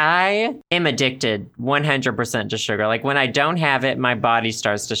 Like I am addicted 100% to sugar. Like when I don't have it, my body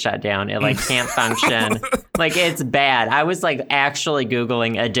starts to shut down. It like can't function. Like it's bad. I was like actually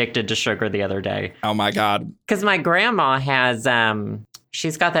Googling addicted to sugar the other day. Oh my God. Because my grandma has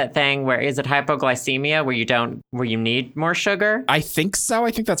she's got that thing where, is it hypoglycemia where you need more sugar? I think so.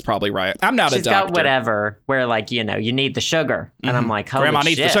 I think that's probably right. I'm not a doctor. She's got whatever where like, you need the sugar. And I'm like, holy Grandma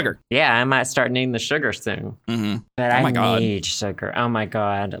shit. needs the sugar. Yeah, I might start needing the sugar soon. But I need sugar. Oh my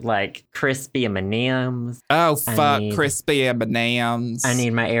God. Like crispy M&Ms. Oh, fuck. Crispy M&Ms. I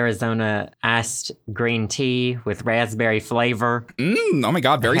need my Arizona iced green tea with raspberry flavor. Oh my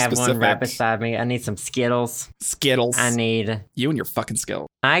God. Very specific. I have one right beside me. I need some Skittles. I need... You and your fucking skill.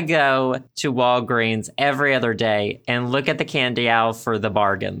 I go to Walgreens every other day and look at the candy aisle for the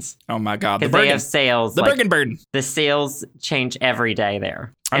bargains. Oh my God. Because they have sales. The Bergen Burden. The sales change every day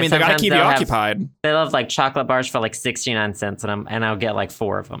there. I mean, they got to keep you occupied. They love like chocolate bars for like 69 cents, and I'll get like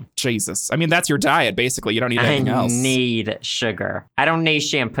 4 of them. Jesus. I mean, that's your diet, basically. You don't need anything else. I need sugar. I don't need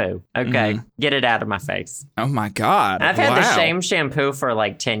shampoo. Okay. Get it out of my face. Oh, my God. I've had the same shampoo for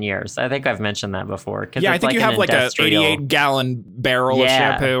like 10 years. I think I've mentioned that before. Yeah, I think you have like a 88-gallon barrel of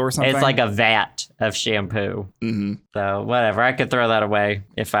shampoo or something. It's like a vat of shampoo. Mm-hmm. So whatever. I could throw that away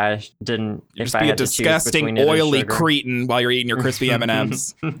if I didn't. Just be a disgusting, oily cretin while you're eating your crispy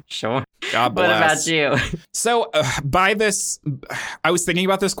M&Ms. Sure. God bless. What about you? So by this, I was thinking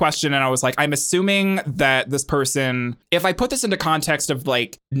about this question and I was like, I'm assuming that this person, if I put this into context of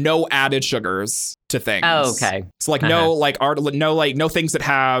like no added sugars to things. Oh, okay. So like no things that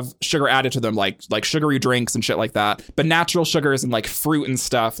have sugar added to them, like sugary drinks and shit like that. But natural sugars and like fruit and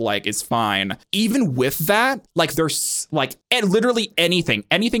stuff like is fine. Even with that, like there's like literally anything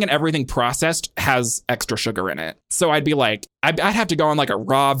and everything processed has extra sugar in it. So I'd be like, I'd have to go on like a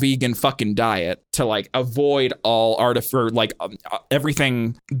raw vegan fucking diet to like avoid all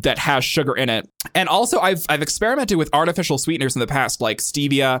everything that has sugar in it. And also I've experimented with artificial sweeteners in the past, like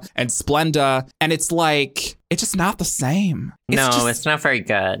stevia and Splenda, and it's like, it's just not the same. It's not very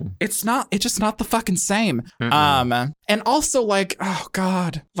good. It's just not the fucking same. Mm-mm. And also like, oh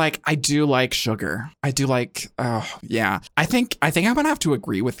God, like I do like sugar. I do like, oh yeah. I think I'm gonna have to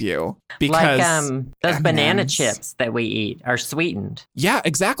agree with you because like those banana chips that we eat are sweetened. Yeah,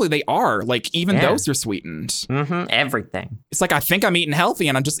 exactly. They are. Like even those are sweetened. Mm-hmm. Everything. It's like I think I'm eating healthy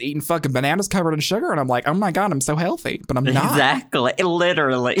and I'm just eating fucking bananas covered in sugar and I'm like, oh my God, I'm so healthy, but I'm not. Exactly.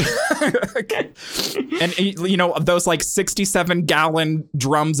 Literally. And you know, those like 67-gallon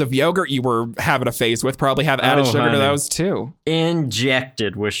drums of yogurt you were having a phase with probably have added sugar to those too.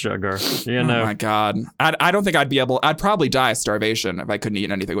 Injected with sugar, you know. Oh my God. I don't think I'd probably die of starvation if I couldn't eat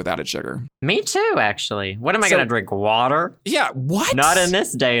anything with added sugar. Me too, actually. What am I going to drink? Water? Yeah, what? Not in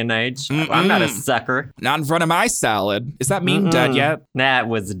this day and age. I'm not a sucker. Not in front of my salad. Is that meme dead yet? That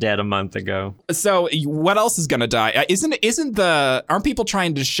was dead a month ago. So what else is going to die? Aren't people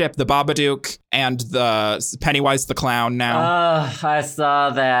trying to ship the Babadook and the Pennywise the Clown now? I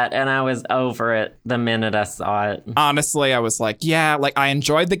saw that and I was over it the minute I saw it. Honestly, I was like, yeah, like I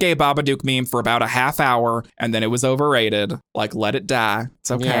enjoyed the gay Babadook meme for about a half hour and then it was overrated. Like, let it die.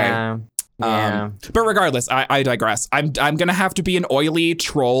 It's okay. Yeah. But regardless, I digress. I'm gonna have to be an oily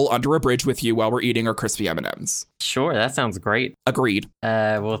troll under a bridge with you while we're eating our crispy M&Ms. Sure, that sounds great. Agreed.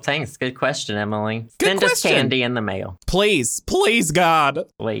 Well, thanks. Good question, Emily. Send us candy in the mail. Please, God.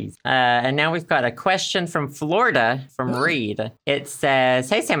 Please. And now we've got a question from Florida from Reed. It says,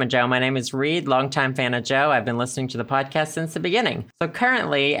 "Hey Sam and Joe, my name is Reed, longtime fan of Joe. I've been listening to the podcast since the beginning. So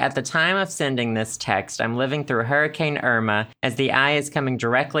currently, at the time of sending this text, I'm living through Hurricane Irma as the eye is coming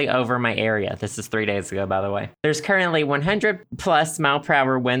directly over my area. This is 3 days ago, by the way. There's currently 100 plus mile per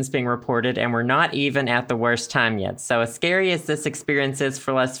hour winds being reported, and we're not even at the worst time yet. So as scary as this experience is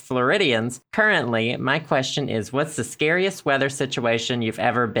for us Floridians, currently, my question is, what's the scariest weather situation you've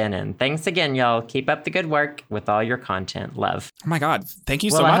ever been in? Thanks again, y'all. Keep up the good work with all your content. Love." Oh my God. Thank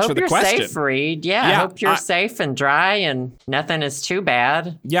you so much for the question. I hope you're safe, Reed. Yeah, I hope you're safe and dry and nothing is too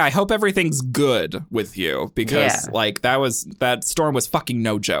bad. Yeah, I hope everything's good with you because like that storm was fucking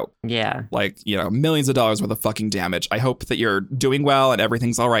no joke. Yeah. Like, you know, millions of dollars worth of fucking damage. I hope that you're doing well and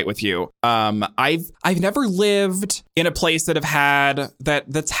everything's all right with you. I've never lived in a place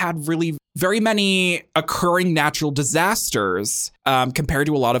that's had really very many occurring natural disasters compared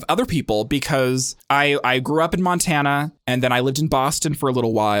to a lot of other people because I grew up in Montana and then I lived in Boston for a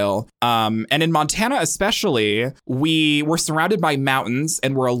little while. And in Montana especially, we were surrounded by mountains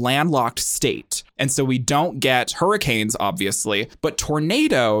and we're a landlocked state. And so we don't get hurricanes, obviously, but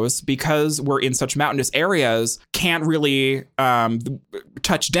tornadoes, because we're in such mountainous areas, can't really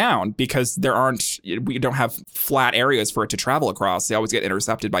touch down because we don't have flat areas for it to travel across. They always get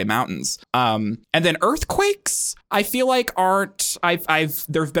intercepted by mountains. And then earthquakes, I feel like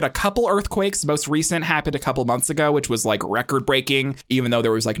there've been a couple earthquakes. Most recent happened a couple months ago, which was like record breaking, even though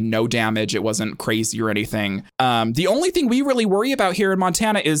there was like no damage. It wasn't crazy or anything. The only thing we really worry about here in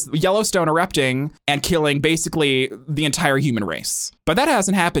Montana is Yellowstone erupting and killing basically the entire human race. But that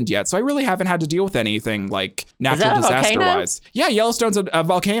hasn't happened yet, so I really haven't had to deal with anything like natural disaster-wise. Yeah, Yellowstone's a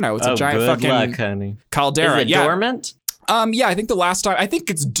volcano. It's a giant fucking caldera. Is it dormant? Yeah, I think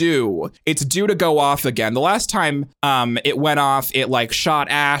it's due. It's due to go off again. The last time it went off, it like shot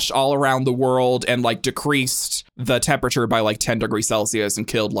ash all around the world and like decreased the temperature by like 10 degrees Celsius and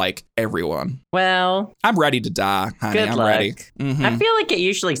killed like everyone. Well, I'm ready to die, honey. I'm ready. Mm-hmm. I feel like it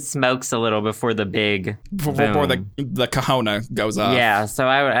usually smokes a little before the big before the kahuna goes off. Yeah, so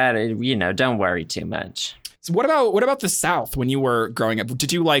I don't worry too much. So what about the South when you were growing up?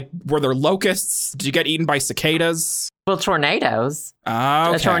 Were there locusts? Did you get eaten by cicadas? Well, tornadoes.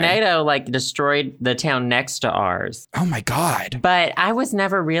 Okay. A tornado destroyed the town next to ours. Oh my God. But I was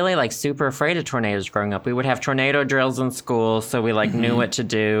never really super afraid of tornadoes growing up. We would have tornado drills in school, so we knew what to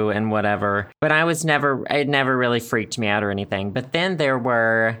do and whatever. But it never really freaked me out or anything. But then there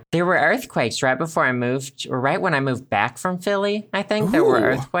were earthquakes right before I moved, or right when I moved back from Philly. I think there were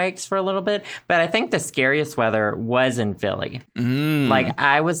earthquakes for a little bit. But I think the scariest weather was in Philly.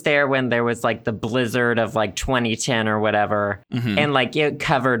 I was there when there was the blizzard of 2010 or whatever, and it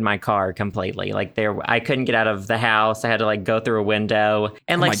covered my car completely. I couldn't get out of the house. I had to go through a window,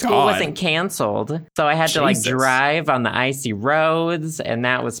 and school wasn't canceled, so I had to drive on the icy roads, and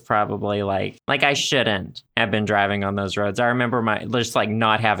that was probably I shouldn't have been driving on those roads. I remember just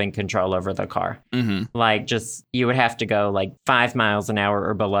not having control over the car. You would have to go 5 miles an hour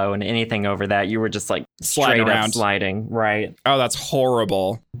or below, and anything over that you were just straight up sliding. Right. Oh, that's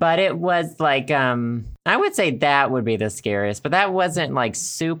horrible. But it was I would say that would be the scariest, but that wasn't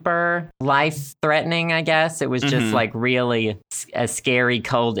super life-threatening, I guess. It was just really a scary,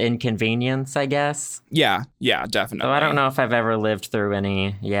 cold inconvenience, I guess. Yeah, definitely. So I don't know if I've ever lived through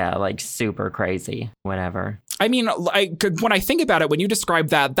any, super crazy, whatever. I mean, when I think about it, when you describe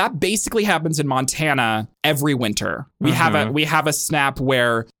that basically happens in Montana every winter. We have a snap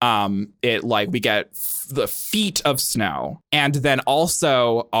where we get the feet of snow, and then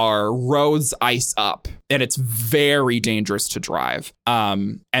also our roads ice up, and it's very dangerous to drive.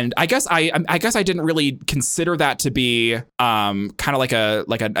 And I guess I didn't really consider that to be kind of like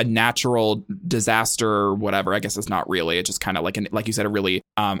a natural disaster or whatever. I guess it's not really. It's just kind of like you said, a really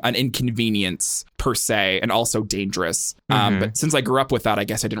an inconvenience per se, and also dangerous. But since I grew up with that, I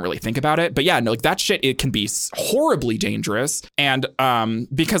guess I didn't really think about it. But yeah, no, that shit, it can be horribly dangerous. And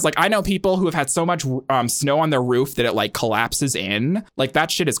because I know people who have had so much snow on their roof that it collapses in. That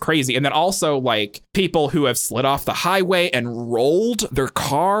shit is crazy. And then also people who have slid off the highway and rolled their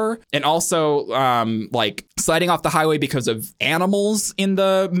car, and also sliding off the highway because of animals in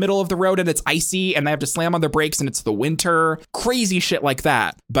the middle of the road and it's icy and they have to slam on their brakes and it's the winter. Crazy shit like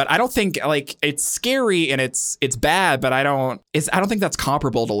that. But I don't think it's scary and it's bad, but I don't think that's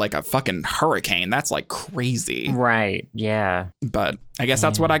comparable to a fucking hurricane. That's crazy. Right. Yeah. But I guess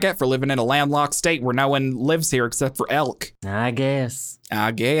that's what I get for living in a landlocked state where no one lives here except for elk. I guess.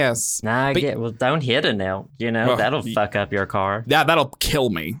 Well, don't hit an elk. That'll fuck up your car. Yeah, that'll kill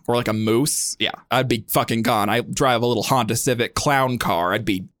me. Or a moose. Yeah, I'd be fucking gone. I drive a little Honda Civic clown car. I'd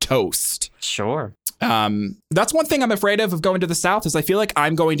be toast. Sure. That's one thing I'm afraid of going to the South is I feel like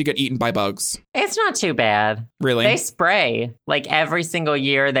I'm going to get eaten by bugs. It's not too bad. Really? They spray. Every single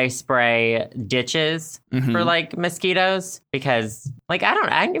year they spray ditches for mosquitoes because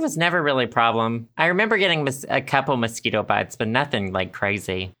it was never really a problem. I remember getting a couple mosquito bites, but nothing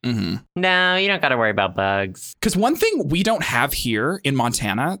crazy. No, you don't got to worry about bugs. Because one thing we don't have here in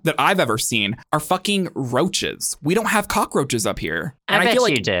Montana that I've ever seen are fucking roaches. We don't have cockroaches up here. I bet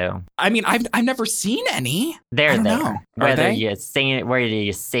you do. I mean, I've never seen any. They're there. Know. Whether you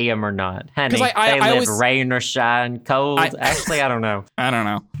see them or not. Honey, they live rain or shine, cold. Actually, I don't know. I don't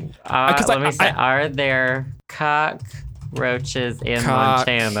know. Let me say, are there cockroaches in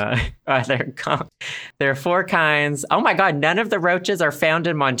Montana? There are 4 kinds. Oh my God, none of the roaches are found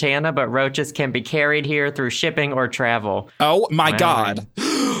in Montana, but roaches can be carried here through shipping or travel. Oh my God.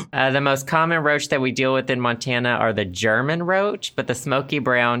 The most common roach that we deal with in Montana are the German roach, but the smoky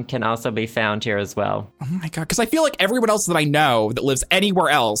brown can also be found here as well. Oh my God. Because I feel like everyone else that I know that lives anywhere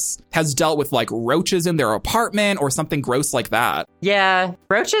else has dealt with roaches in their apartment or something gross like that. Yeah.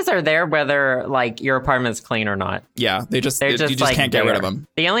 Roaches are there whether your apartment's clean or not. Yeah. You just can't get rid of them.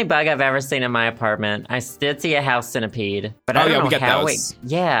 The only bug I've ever seen in my apartment, I did see a house centipede, but I don't know how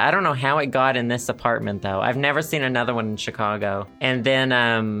I don't know how it got in this apartment though. I've never seen another one in Chicago. And then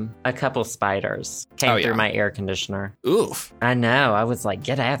a couple spiders came through my air conditioner. Oof. I know. I was like,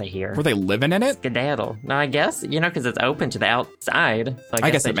 get out of here. Were they living in it? Skedaddle. No, I guess, because it's open to the outside. So I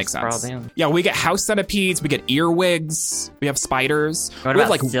guess that makes sense. Yeah, we get house centipedes, we get earwigs, we have spiders. What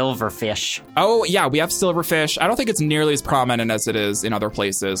about silverfish? Oh, yeah, we have silverfish. I don't think it's nearly as prominent as it is in other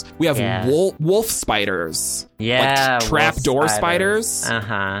places. We have wolf spiders. Yeah. Trapdoor spiders.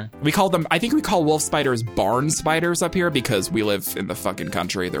 Uh-huh. I think we call wolf spiders barn spiders up here because we live in the fucking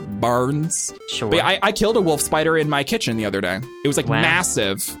country. They're barns. Sure. But I killed a wolf spider in my kitchen the other day. It was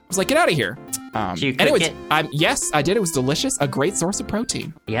massive. I was like, get out of here. Did you cook it? Yes, I did. It was delicious. A great source of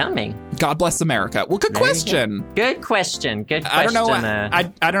protein. Yummy. God bless America. Well, good question. Good question. I don't know. I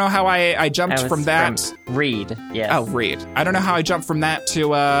don't know how I jumped from that. From Reed. Yes. Oh, Reed. I don't know how I jumped from that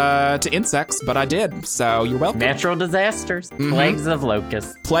to insects, but I did. So you're welcome. Natural disasters. Plagues of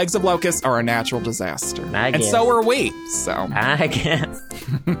locusts. Plagues of locusts are a natural disaster. I guess. And so are we. So I guess.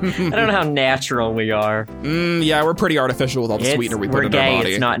 I don't know how natural we are. Yeah, we're pretty artificial with all the sweetener we put in our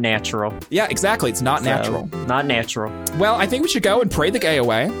body. It's not natural. Yeah, exactly. It's not natural. Not natural. Well, I think we should go and pray the gay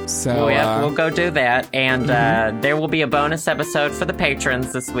away. So we'll go do that. And there will be a bonus episode for the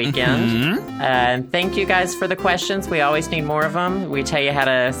patrons this weekend. And thank you guys for the questions. We always need more of them. We tell you how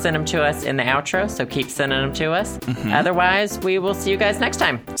to send them to us in the outro, so keep sending them to us. Otherwise, we will see you guys next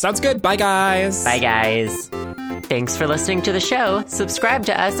time. Sounds good. Bye, guys. Bye, guys. Thanks for listening to the show. Subscribe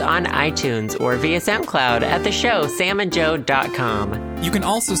to us on iTunes or via SoundCloud at the show samandjoe.com. You can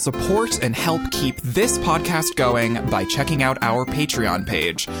also support and help keep this podcast going by checking out our Patreon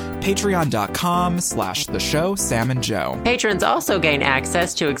page, patreon.com/the show Sam and Joe. Patrons also gain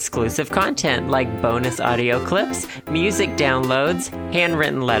access to exclusive content like bonus audio clips, music downloads,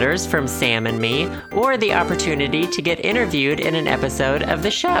 handwritten letters from Sam and me, or the opportunity to get interviewed in an episode of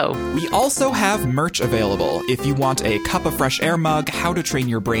the show. We also have merch available. If you want a Cup of Fresh Air mug, How to Train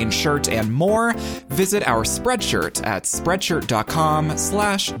Your Brain shirt, and more, visit our Spreadshirt at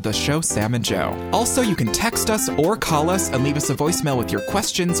spreadshirt.com/the show Sam and Joe. Also, you can text us or call us and leave us a voicemail with your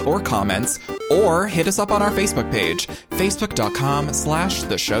questions or comments, or hit us up on our Facebook page,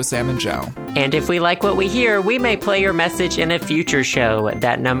 facebook.com/the show Sam and Joe. And if we like what we hear, we may play your message in a future show.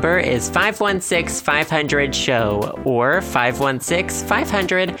 That number is 516-500-SHOW or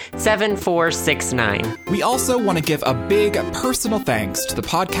 516-500-7469. We also want to give a big personal thanks to the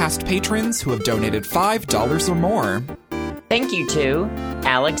podcast patrons who have donated $5 or more. Thank you to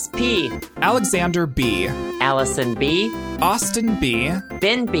Alex P., Alexander B., Allison B., Austin B.,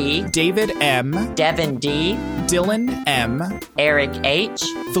 Ben B., David M., Devin D., Dylan M., Eric H.,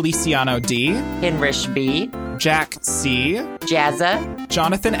 Feliciano D., Hinrich B., Jack C., Jazza,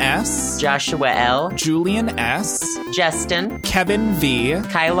 Jonathan S., Joshua L., Julian S., Justin, Kevin V.,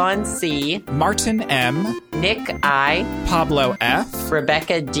 Kylon C., Martin M., Nick I., Pablo F.,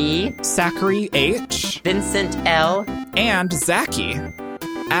 Rebecca D., Zachary H., Vincent L., and Zachy.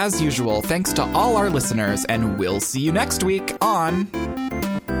 As usual, thanks to all our listeners, and we'll see you next week on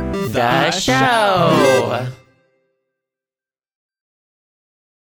The Show.